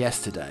 times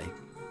yesterday.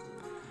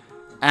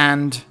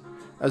 And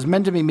I was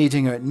meant to be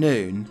meeting her at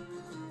noon,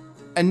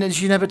 and then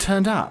she never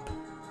turned up.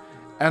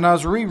 And I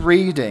was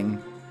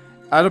rereading.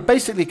 I'd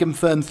basically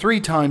confirmed 3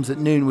 times that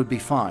noon would be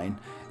fine.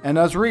 And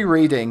I was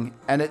rereading,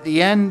 and at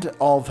the end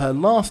of her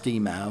last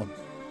email,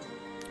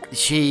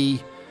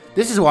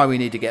 this is why we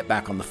need to get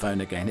back on the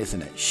phone again,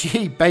 isn't it?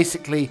 She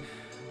basically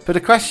put a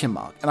question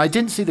mark, and I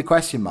didn't see the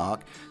question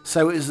mark,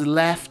 so it was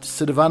left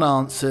sort of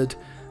unanswered.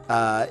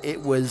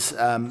 It was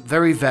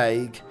very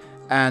vague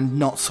and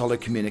not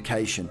solid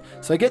communication.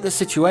 So I get the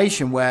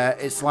situation where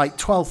it's like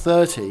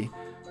 12:30,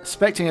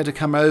 expecting her to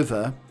come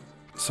over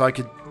so I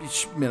could,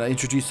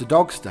 introduce the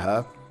dogs to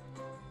her,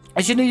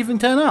 and she didn't even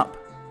turn up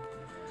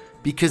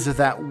because of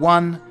that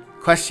one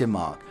question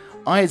mark.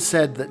 I had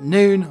said that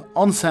noon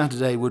on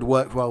Saturday would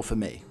work well for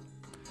me.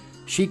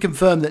 She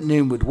confirmed that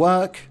noon would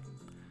work.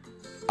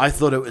 I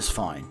thought it was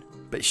fine.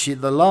 But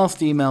the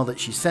last email that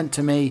she sent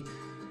to me,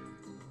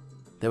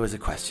 there was a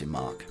question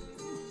mark.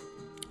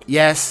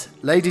 Yes,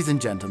 ladies and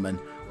gentlemen,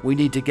 we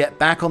need to get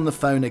back on the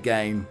phone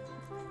again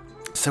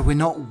so we're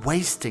not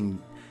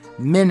wasting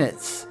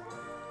minutes,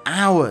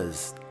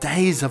 hours,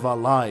 days of our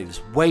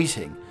lives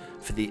waiting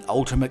for the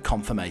ultimate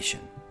confirmation.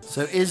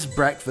 So is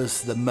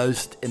breakfast the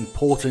most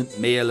important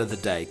meal of the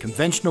day?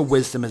 Conventional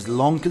wisdom has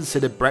long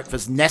considered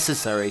breakfast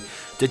necessary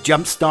to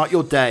jumpstart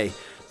your day,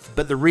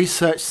 but the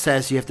research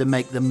says you have to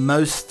make the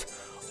most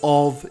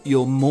of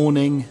your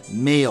morning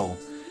meal.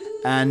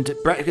 And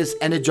breakfast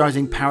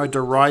energizing power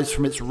derives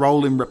from its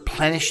role in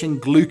replenishing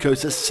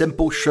glucose, a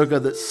simple sugar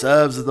that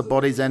serves as the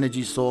body's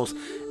energy source,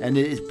 and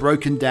it is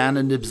broken down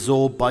and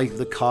absorbed by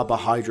the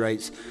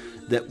carbohydrates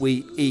that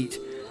we eat.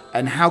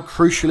 And how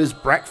crucial is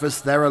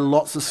breakfast? There are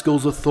lots of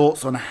schools of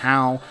thoughts on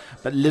how,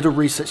 but little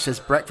research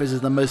says breakfast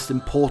is the most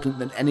important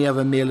than any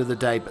other meal of the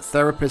day. But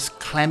therapist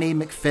Clemmy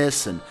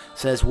McPherson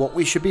says what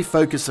we should be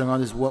focusing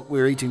on is what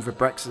we're eating for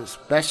breakfast,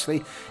 especially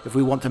if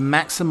we want to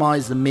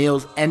maximize the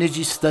meal's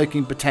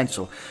energy-stoking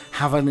potential.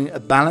 Having a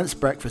balanced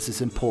breakfast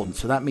is important.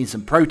 So that means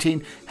some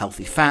protein,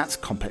 healthy fats,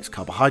 complex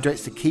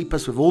carbohydrates to keep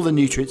us with all the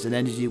nutrients and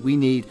energy we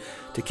need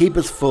to keep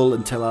us full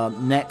until our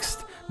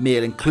next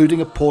meal, including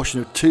a portion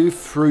of 2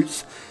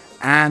 fruits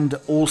and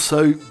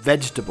also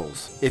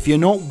vegetables. If you're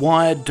not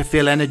wired to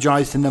feel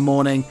energized in the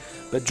morning,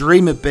 but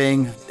dream of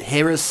being,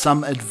 here is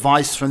some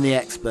advice from the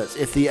experts.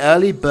 If the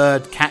early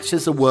bird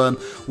catches a worm,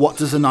 what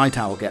does the night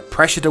owl get?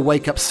 Pressure to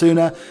wake up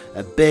sooner,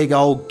 a big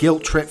old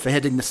guilt trip for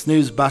hitting the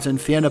snooze button.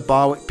 Fiona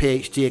Barwick,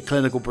 PhD, a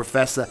clinical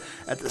professor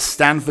at the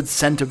Stanford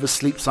Center for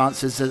Sleep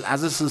Sciences, says,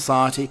 as a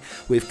society,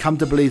 we've come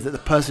to believe that the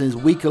person is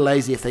weak or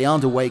lazy if they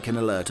aren't awake and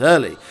alert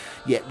early.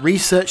 Yet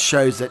research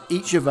shows that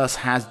each of us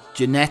has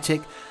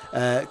genetic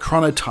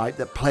chronotype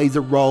that plays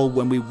a role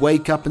when we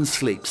wake up and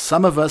sleep.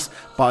 Some of us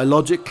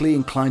biologically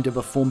inclined to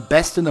perform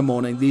best in the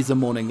morning, these are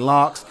morning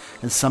larks,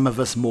 and some of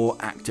us more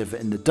active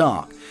in the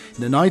dark.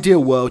 In an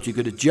ideal world, you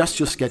could adjust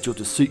your schedule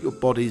to suit your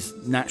body's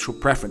natural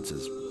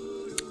preferences.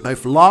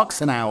 Both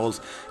larks and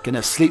owls can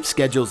have sleep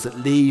schedules that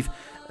leave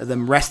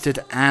them rested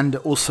and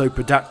also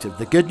productive.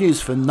 The good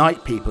news for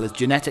night people is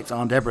genetics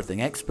aren't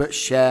everything. Experts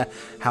share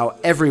how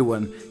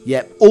everyone,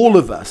 yet all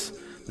of us,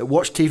 that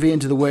watch TV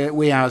into the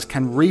wee hours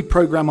can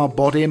reprogram our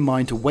body and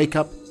mind to wake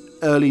up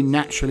early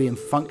naturally and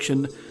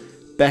function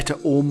better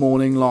all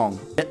morning long.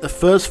 Get the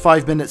first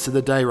 5 minutes of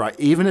the day right,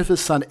 even if the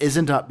sun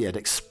isn't up yet.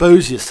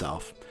 Expose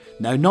yourself.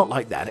 No, not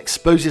like that.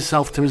 Expose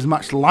yourself to as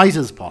much light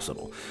as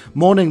possible.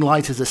 Morning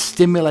light has a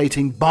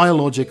stimulating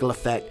biological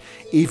effect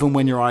even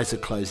when your eyes are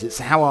closed. It's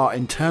how our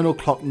internal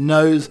clock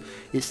knows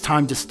it's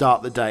time to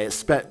start the day,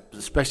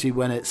 especially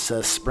when it's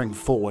spring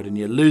forward and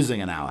you're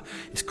losing an hour.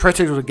 It's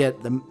critical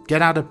to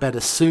get out of bed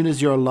as soon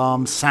as your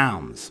alarm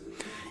sounds.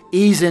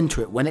 Ease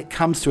into it when it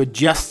comes to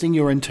adjusting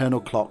your internal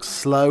clock.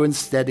 Slow and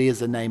steady is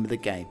the name of the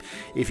game.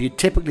 If you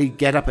typically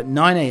get up at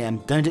 9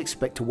 a.m, don't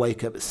expect to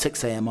wake up at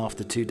 6 a.m.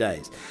 after 2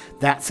 days.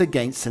 That's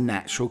against the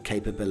natural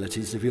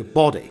capabilities of your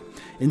body.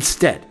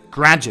 Instead,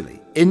 gradually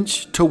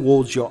inch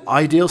towards your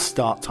ideal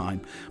start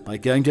time by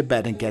going to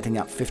bed and getting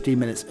up 15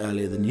 minutes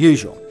earlier than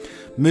usual.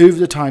 Move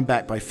the time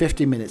back by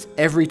 50 minutes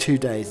every 2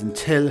 days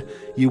until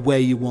you're where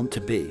you want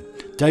to be.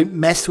 Don't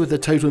mess with the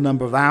total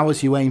number of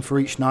hours you aim for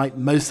each night.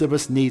 Most of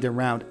us need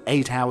around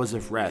 8 hours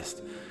of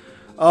rest.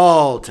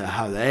 Oh, to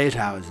have 8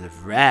 hours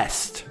of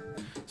rest.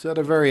 So I had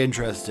a very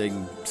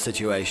interesting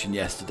situation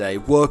yesterday,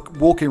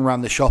 walking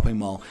around the shopping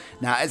mall.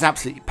 Now, it's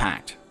absolutely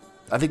packed.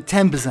 I think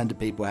 10% of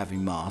people are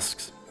having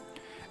masks.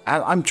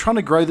 And I'm trying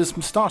to grow this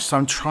moustache, so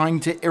I'm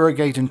trying to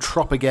irrigate and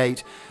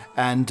propagate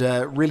and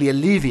really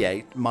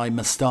alleviate my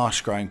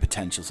moustache growing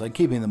potential. So I'm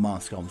keeping the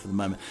mask on for the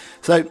moment.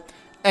 So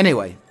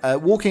anyway,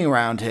 walking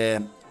around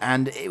here,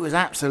 and it was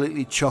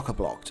absolutely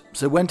chock-a-blocked.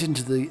 So went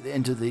into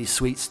the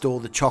sweet store,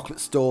 the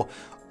chocolate store,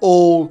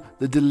 all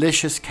the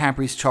delicious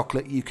Cadbury's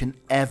chocolate you can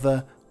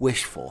ever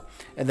wish for,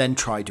 and then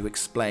tried to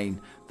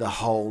explain the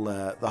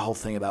whole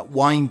thing about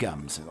wine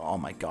gums. And oh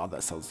my God,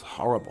 that sounds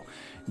horrible.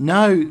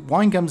 No,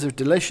 wine gums are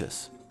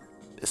delicious,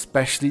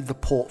 especially the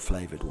port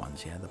flavored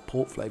ones. Yeah, the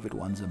port flavored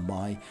ones are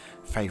my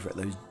favorite.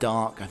 Those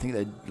dark, I think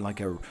they're like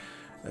a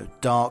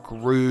dark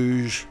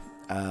rouge,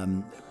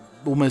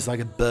 almost like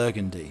a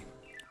burgundy.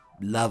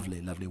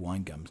 Lovely, lovely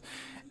wine gums.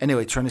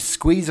 Anyway, trying to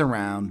squeeze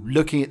around,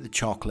 looking at the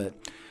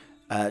chocolate,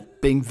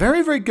 being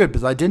very, very good,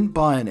 because I didn't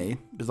buy any,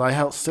 because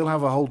I still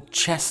have a whole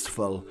chest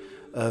full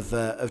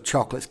of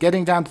chocolates.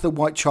 Getting down to the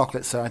white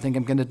chocolate, so I think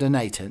I'm going to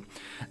donate it.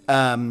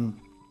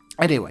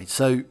 Anyway,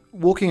 so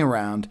walking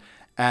around,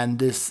 and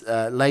this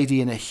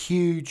lady in a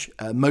huge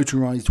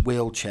motorized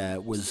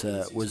wheelchair was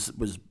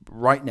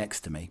right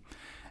next to me,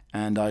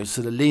 and I was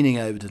sort of leaning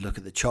over to look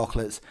at the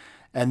chocolates.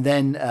 And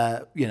then,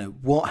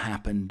 what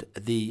happened?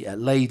 The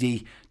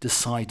lady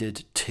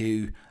decided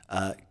to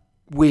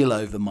wheel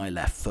over my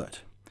left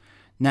foot.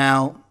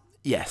 Now,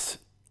 yes,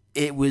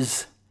 it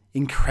was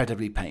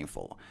incredibly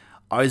painful.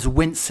 I was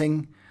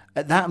wincing.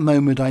 At that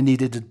moment, I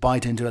needed to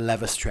bite into a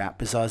leather strap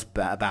because I was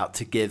about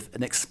to give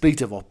an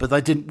expletive off, but I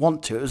didn't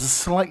want to. It was a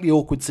slightly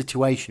awkward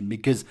situation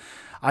because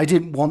I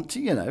didn't want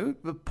to,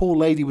 the poor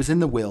lady was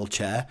in the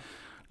wheelchair,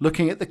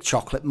 looking at the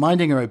chocolate,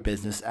 minding her own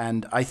business,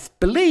 and I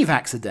believe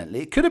accidentally,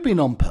 it could have been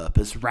on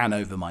purpose, ran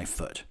over my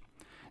foot.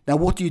 Now,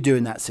 what do you do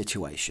in that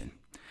situation?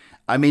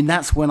 I mean,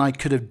 that's when I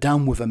could have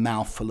done with a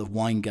mouthful of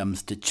wine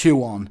gums to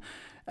chew on,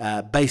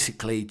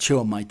 basically chew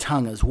on my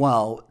tongue as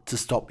well to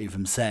stop me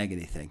from saying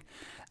anything.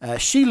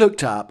 She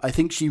looked up. I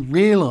think she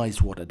realised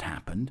what had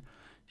happened.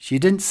 She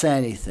didn't say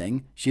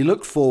anything. She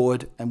looked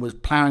forward and was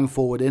ploughing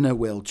forward in her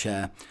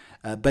wheelchair,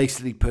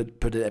 basically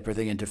put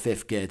everything into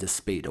fifth gear to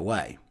speed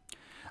away.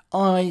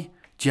 I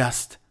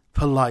just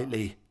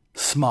politely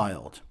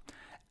smiled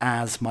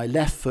as my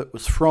left foot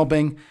was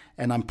throbbing,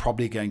 and I'm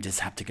probably going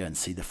to have to go and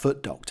see the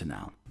foot doctor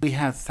now. We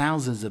have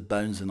thousands of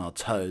bones in our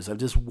toes. I'm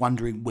just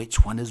wondering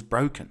which one is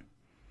broken.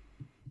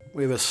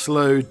 We have a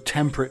slow,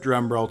 temperate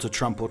drum roll to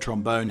trump or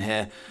trombone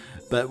here,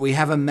 but we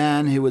have a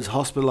man who was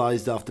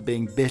hospitalized after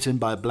being bitten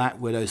by a black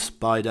widow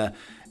spider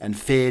and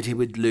feared he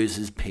would lose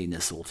his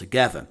penis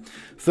altogether.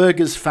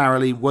 Fergus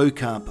Farrelly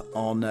woke up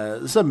on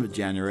the 7th of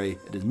January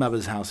at his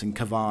mother's house in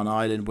Cavan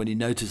Island when he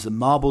noticed a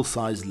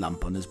marble-sized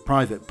lump on his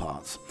private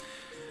parts.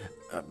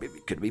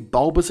 it could be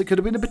bulbous, it could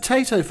have been a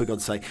potato, for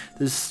God's sake.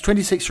 This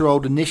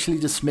 26-year-old initially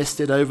dismissed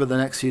it over the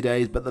next few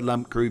days, but the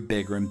lump grew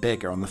bigger and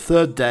bigger. On the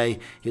third day,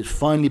 he was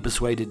finally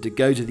persuaded to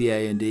go to the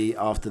A&E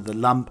after the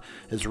lump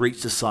has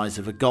reached the size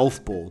of a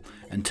golf ball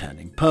and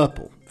turning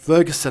purple.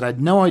 Fergus said, "I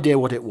had no idea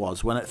what it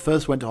was. When I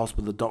first went to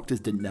hospital, the doctors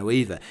didn't know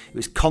either. It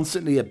was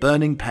constantly a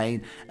burning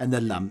pain and the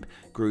lump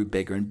grew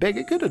bigger and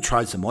bigger." Could have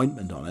tried some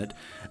ointment on it.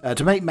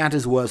 To make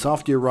matters worse,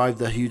 after he arrived,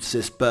 the huge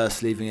cyst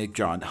burst, leaving a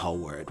giant hole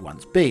where it had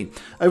once been.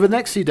 Over the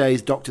next few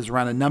days, doctors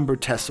ran a number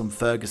of tests on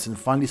Fergus and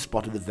finally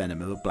spotted the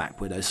venom of a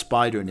black widow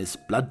spider in his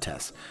blood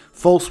tests.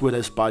 False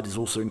widow spiders,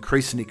 also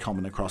increasingly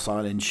common across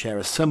Ireland, share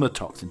a similar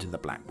toxin to the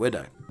black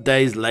widow.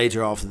 Days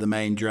later, after the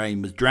main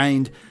drain was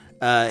drained,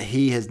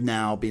 he has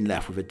now been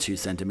left with a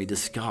 2-centimetre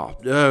scar.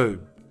 Oh,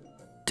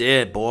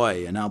 dear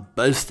boy, and now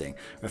boasting.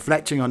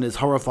 Reflecting on his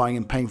horrifying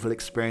and painful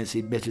experience, he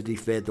admitted he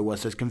feared the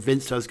worst. "I was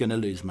convinced I was going to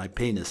lose my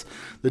penis.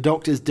 The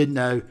doctors didn't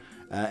know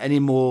any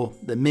more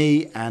than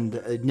me, and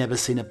had never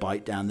seen a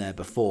bite down there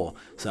before,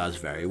 so I was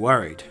very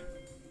worried."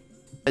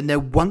 And there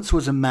once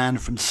was a man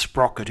from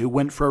Sprocket who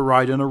went for a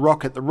ride on a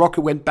rocket. The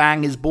rocket went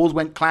bang, his balls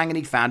went clang, and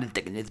he found it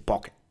dick in his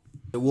pocket.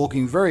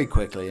 Walking very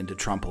quickly into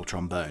trump or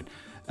trombone.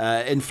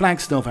 In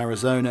Flagstaff,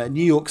 Arizona, a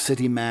New York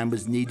City man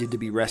was needed to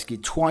be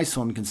rescued twice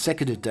on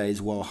consecutive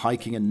days while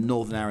hiking in the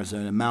northern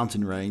Arizona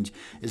mountain range,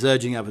 is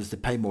urging others to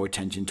pay more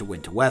attention to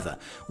winter weather.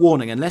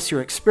 Warning, unless you're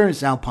an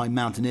experienced alpine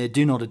mountaineer,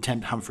 do not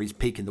attempt Humphreys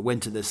Peak in the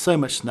winter. There's so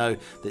much snow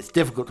that it's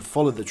difficult to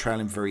follow the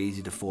trail and very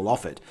easy to fall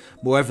off it.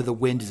 Moreover, the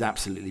wind is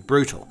absolutely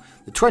brutal.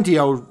 The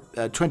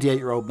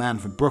 28-year-old man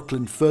from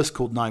Brooklyn first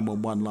called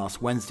 911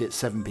 last Wednesday at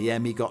 7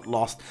 p.m. He got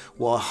lost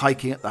while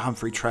hiking at the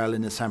Humphrey Trail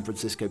in the San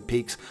Francisco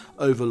Peaks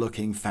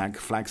overlooking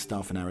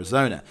Flagstaff in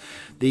Arizona.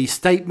 The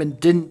statement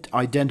didn't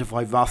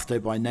identify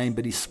Vasto by name,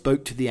 but he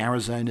spoke to the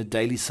Arizona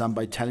Daily Sun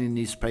by telling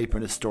the newspaper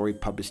in a story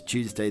published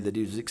Tuesday that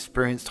he was an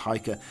experienced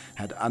hiker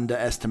had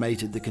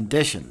underestimated the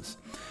conditions.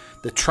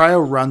 The trail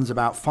runs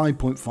about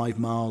 5.5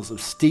 miles of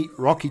steep,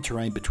 rocky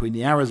terrain between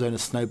the Arizona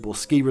Snowball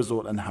Ski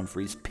Resort and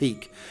Humphreys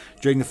Peak.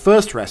 During the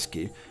first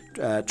rescue,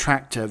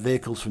 tracked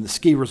vehicles from the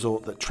ski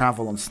resort that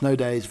travel on snow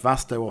days,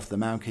 Vasto off the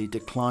mountain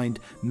declined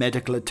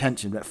medical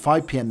attention. But at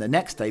 5 p.m. the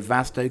next day,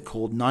 Vasto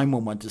called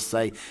 911 to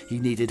say he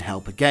needed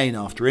help again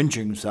after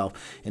injuring himself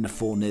in a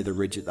fall near the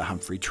ridge at the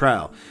Humphrey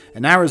Trail.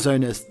 An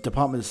Arizona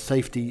Department of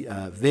Safety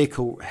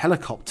vehicle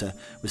helicopter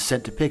was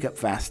sent to pick up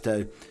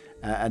Vasto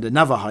and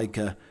another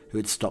hiker who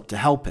had stopped to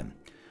help him.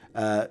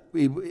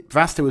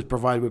 Vasto was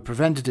provided with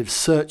preventative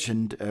search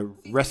and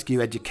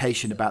rescue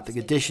education about the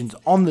conditions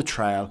on the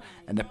trail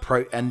and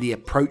the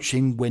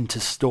approaching winter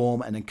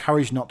storm, and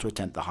encouraged not to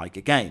attempt the hike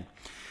again.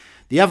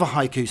 The other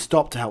hiker who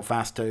stopped to help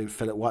Vasto,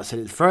 Philip White, said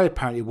it's very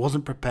apparent he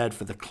wasn't prepared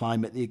for the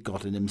climate that he'd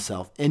gotten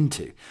himself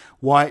into.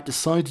 White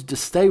decided to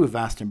stay with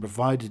Vasto and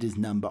provided his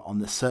number on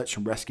the search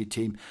and rescue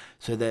team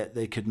so that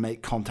they could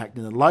make contact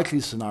in the likely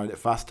scenario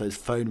that Vasto's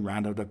phone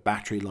ran out of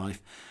battery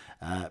life,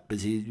 but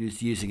he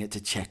was using it to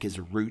check his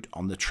route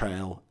on the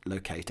trail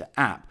locator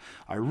app.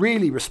 "I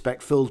really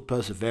respect Phil's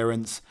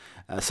perseverance,"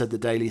 said the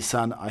Daily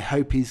Sun. "I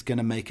hope he's going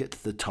to make it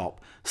to the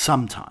top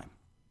sometime,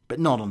 but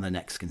not on the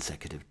next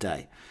consecutive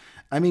day."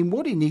 I mean,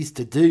 what he needs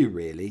to do,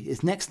 really,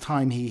 is next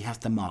time he has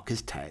to mark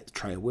his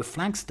trail with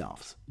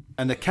flagstaffs.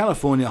 And the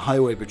California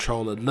Highway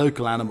Patrol and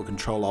local animal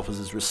control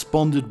officers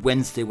responded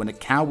Wednesday when a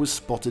cow was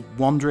spotted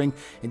wandering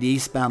in the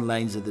eastbound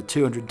lanes of the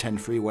 210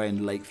 freeway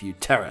in Lakeview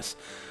Terrace.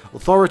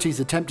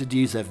 Authorities attempted to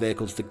use their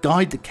vehicles to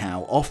guide the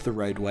cow off the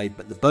roadway,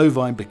 but the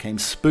bovine became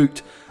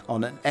spooked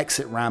on an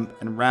exit ramp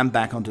and ran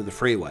back onto the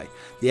freeway.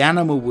 The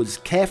animal was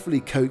carefully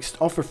coaxed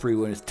off the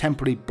freeway and was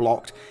temporarily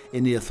blocked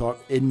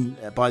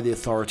by the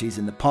authorities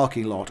in the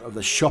parking lot of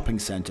the shopping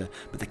centre,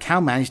 but the cow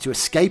managed to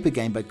escape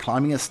again by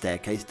climbing a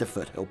staircase to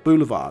Foothill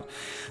Boulevard.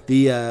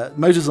 The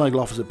motorcycle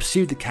officer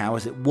pursued the cow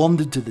as it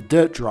wandered to the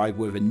dirt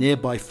driveway of a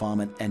nearby farm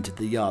and entered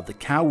the yard. The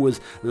cow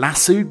was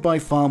lassoed by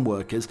farm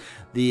workers.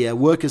 The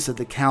workers said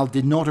the cow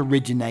did not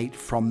originate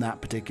from that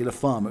particular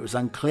farm. It was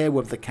unclear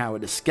whether the cow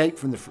had escaped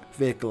from the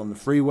vehicle on the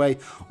freeway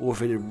or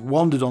if it had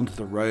wandered onto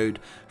the road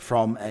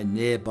from a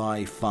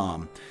nearby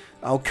farm.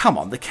 Oh, come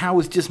on, the cow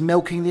was just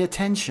milking the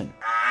attention.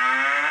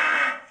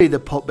 The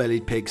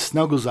pot-bellied pig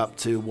snuggles up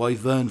to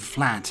Wyvern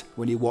Flat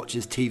when he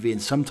watches TV and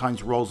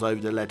sometimes rolls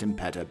over to let him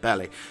pet her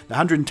belly. The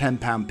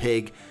 110-pound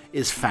pig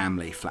is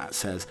family, Flat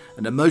says.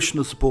 An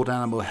emotional support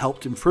animal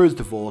helped him through his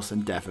divorce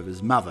and death of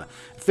his mother.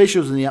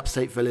 Officials in the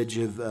upstate village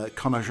of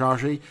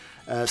Conajosie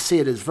see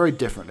it as very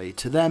differently.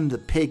 To them, the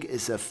pig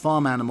is a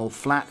farm animal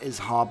Flat is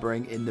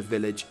harbouring in the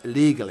village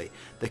illegally.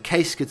 The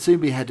case could soon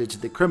be headed to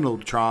the criminal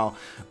trial,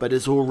 but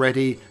has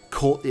already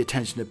caught the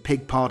attention of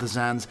pig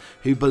partisans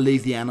who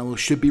believe the animal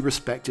should be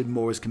respected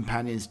more as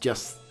companions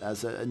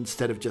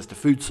instead of just a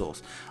food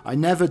source. "I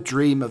never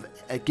dream of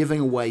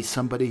giving away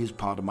somebody who's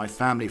part of my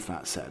family,"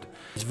 Flat said.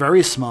 "She's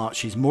very smart.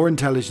 She's more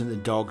intelligent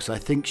than dogs. I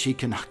think she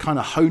can kind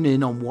of hone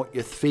in on what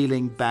you're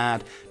feeling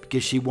bad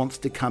because she wants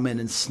to come in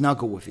and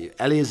snuggle with you."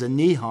 Ellie is a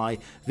knee-high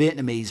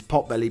Vietnamese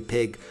pot-bellied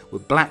pig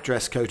with black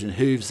dress coat and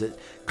hooves that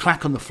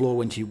clack on the floor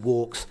when she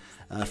walks.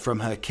 from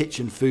her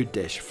kitchen food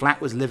dish.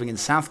 Flat was living in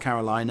South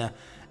Carolina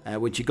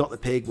when she got the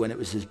pig when it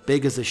was as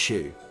big as a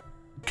shoe.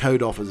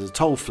 Code officers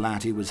told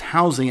Flat he was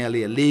housing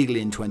Ellie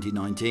illegally in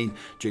 2019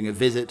 during a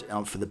visit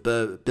for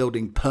the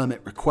building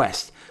permit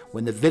request.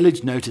 When the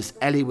village noticed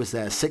Ellie was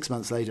there 6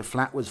 months later,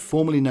 Flat was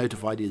formally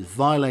notified he was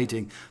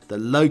violating the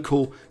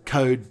local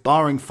code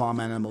barring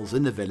farm animals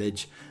in the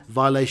village.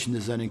 Violation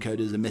of the zoning code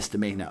is a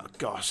misdemeanor.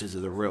 Gosh, this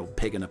is a real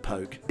pig in a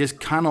poke. Just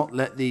cannot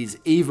let these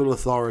evil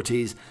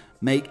authorities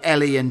make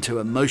Ellie into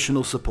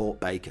emotional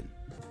support bacon.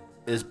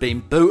 It's been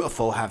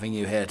beautiful having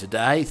you here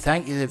today.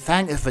 Thank you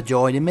for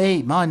joining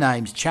me. My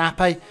name's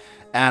Chappie,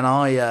 and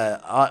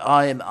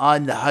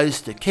I'm the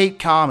host of Keep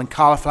Calm and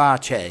Cauliflower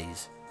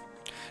Cheese.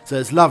 So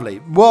it's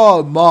lovely,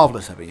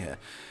 marvellous having you here.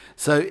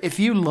 So if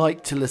you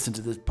like to listen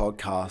to this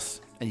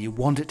podcast and you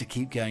want it to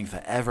keep going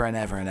forever and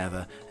ever and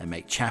ever and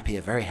make Chappie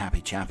a very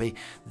happy Chappie,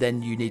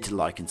 then you need to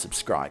like and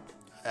subscribe.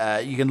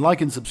 You can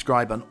like and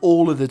subscribe on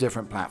all of the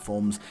different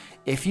platforms.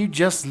 If you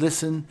just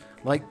listen,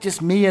 like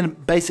just me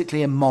and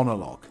basically a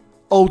monologue,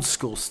 old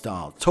school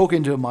style,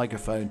 talking to a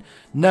microphone,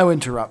 no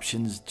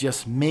interruptions,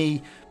 just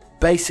me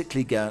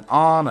basically going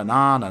on and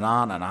on and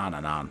on and on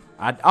and on.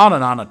 On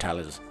and on, I tell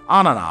us,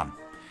 on and on.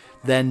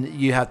 Then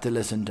you have to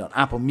listen to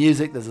Apple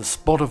Music. There's a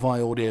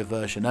Spotify audio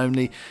version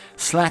only.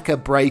 Slacker,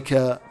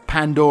 Breaker,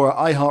 Pandora,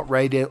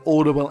 iHeartRadio,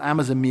 Audible,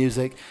 Amazon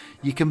Music.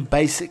 You can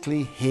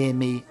basically hear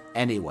me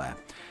anywhere.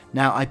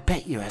 Now, I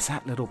bet you as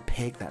that little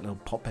pig, that little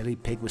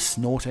pot-bellied pig was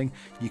snorting,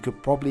 you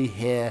could probably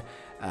hear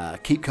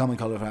Keep Calm and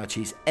Cauliflower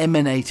Cheese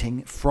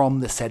emanating from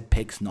the said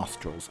pig's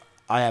nostrils.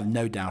 I have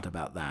no doubt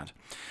about that.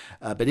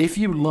 But if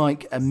you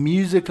like a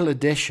musical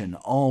edition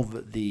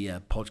of the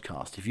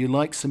podcast, if you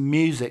like some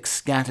music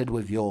scattered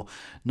with your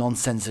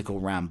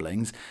nonsensical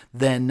ramblings,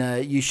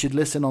 then you should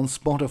listen on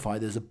Spotify.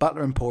 There's a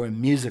Butler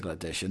Emporium musical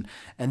edition.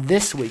 And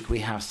this week we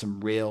have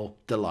some real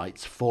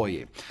delights for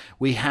you.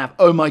 We have,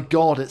 oh my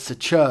God, it's a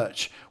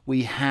church.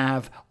 We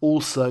have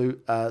also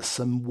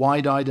some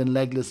Wide-Eyed and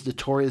Legless,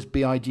 Notorious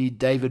B.I.G.,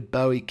 David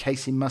Bowie,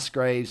 Casey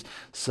Musgraves,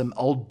 some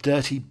Old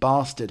Dirty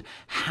Bastard.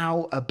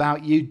 How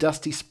about you,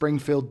 Dusty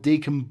Springfield,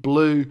 Deacon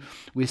Blue,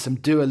 with some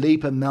Dua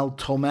Lipa, Mel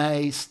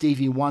Torme,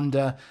 Stevie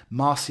Wonder,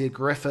 Marcia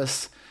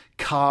Griffiths,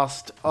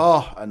 Cast,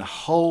 and a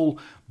whole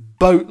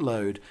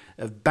boatload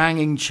of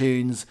banging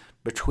tunes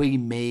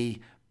between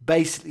me,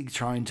 basically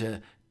trying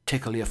to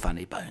tickle your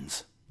funny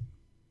bones.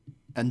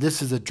 And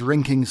this is a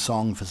drinking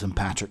song for St.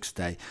 Patrick's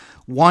Day.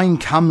 Wine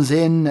comes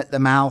in at the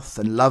mouth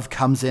and love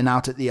comes in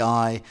out at the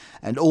eye.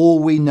 And all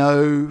we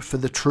know for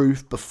the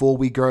truth before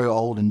we grow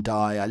old and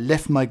die. I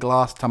lift my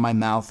glass to my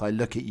mouth, I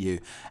look at you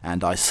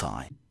and I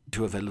sigh.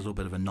 To have a little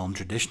bit of a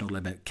non-traditional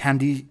limit.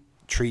 Candy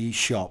tree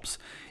shops.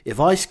 If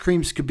ice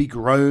creams could be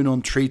grown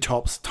on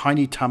treetops,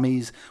 tiny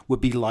tummies would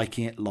be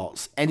liking it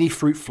lots. Any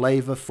fruit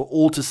flavour for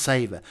all to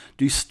savour,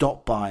 do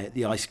stop by at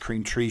the ice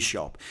cream tree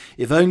shop.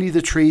 If only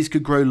the trees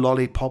could grow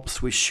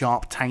lollipops with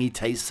sharp, tangy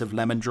tastes of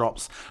lemon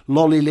drops.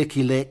 Lolly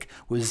licky lick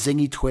with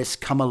zingy twists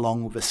come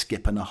along with a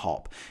skip and a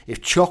hop.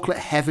 If chocolate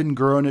heaven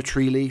grew on a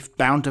tree leaf,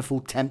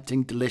 bountiful,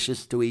 tempting,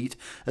 delicious to eat.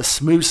 A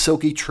smooth,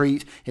 silky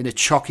treat in a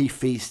chalky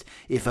feast,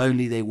 if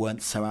only they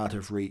weren't so out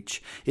of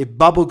reach. If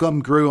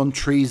bubblegum grew on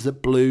trees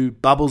that blew,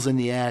 bubbles in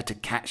the air to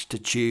catch, to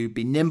chew.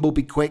 Be nimble,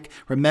 be quick,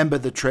 remember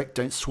the trick,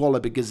 don't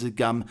swallow because the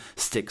gum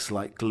sticks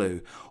like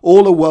glue.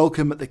 All are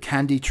welcome at the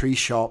candy tree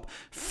shop.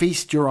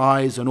 Feast your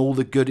eyes on all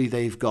the goody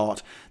they've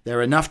got. There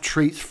are enough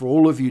treats for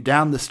all of you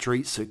down the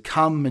street, so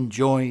come and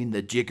join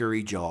the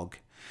jiggery jog.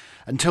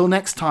 Until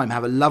next time,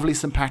 have a lovely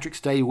St.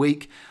 Patrick's Day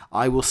week.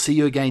 I will see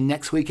you again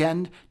next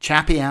weekend.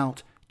 Chappie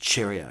out.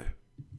 Cheerio.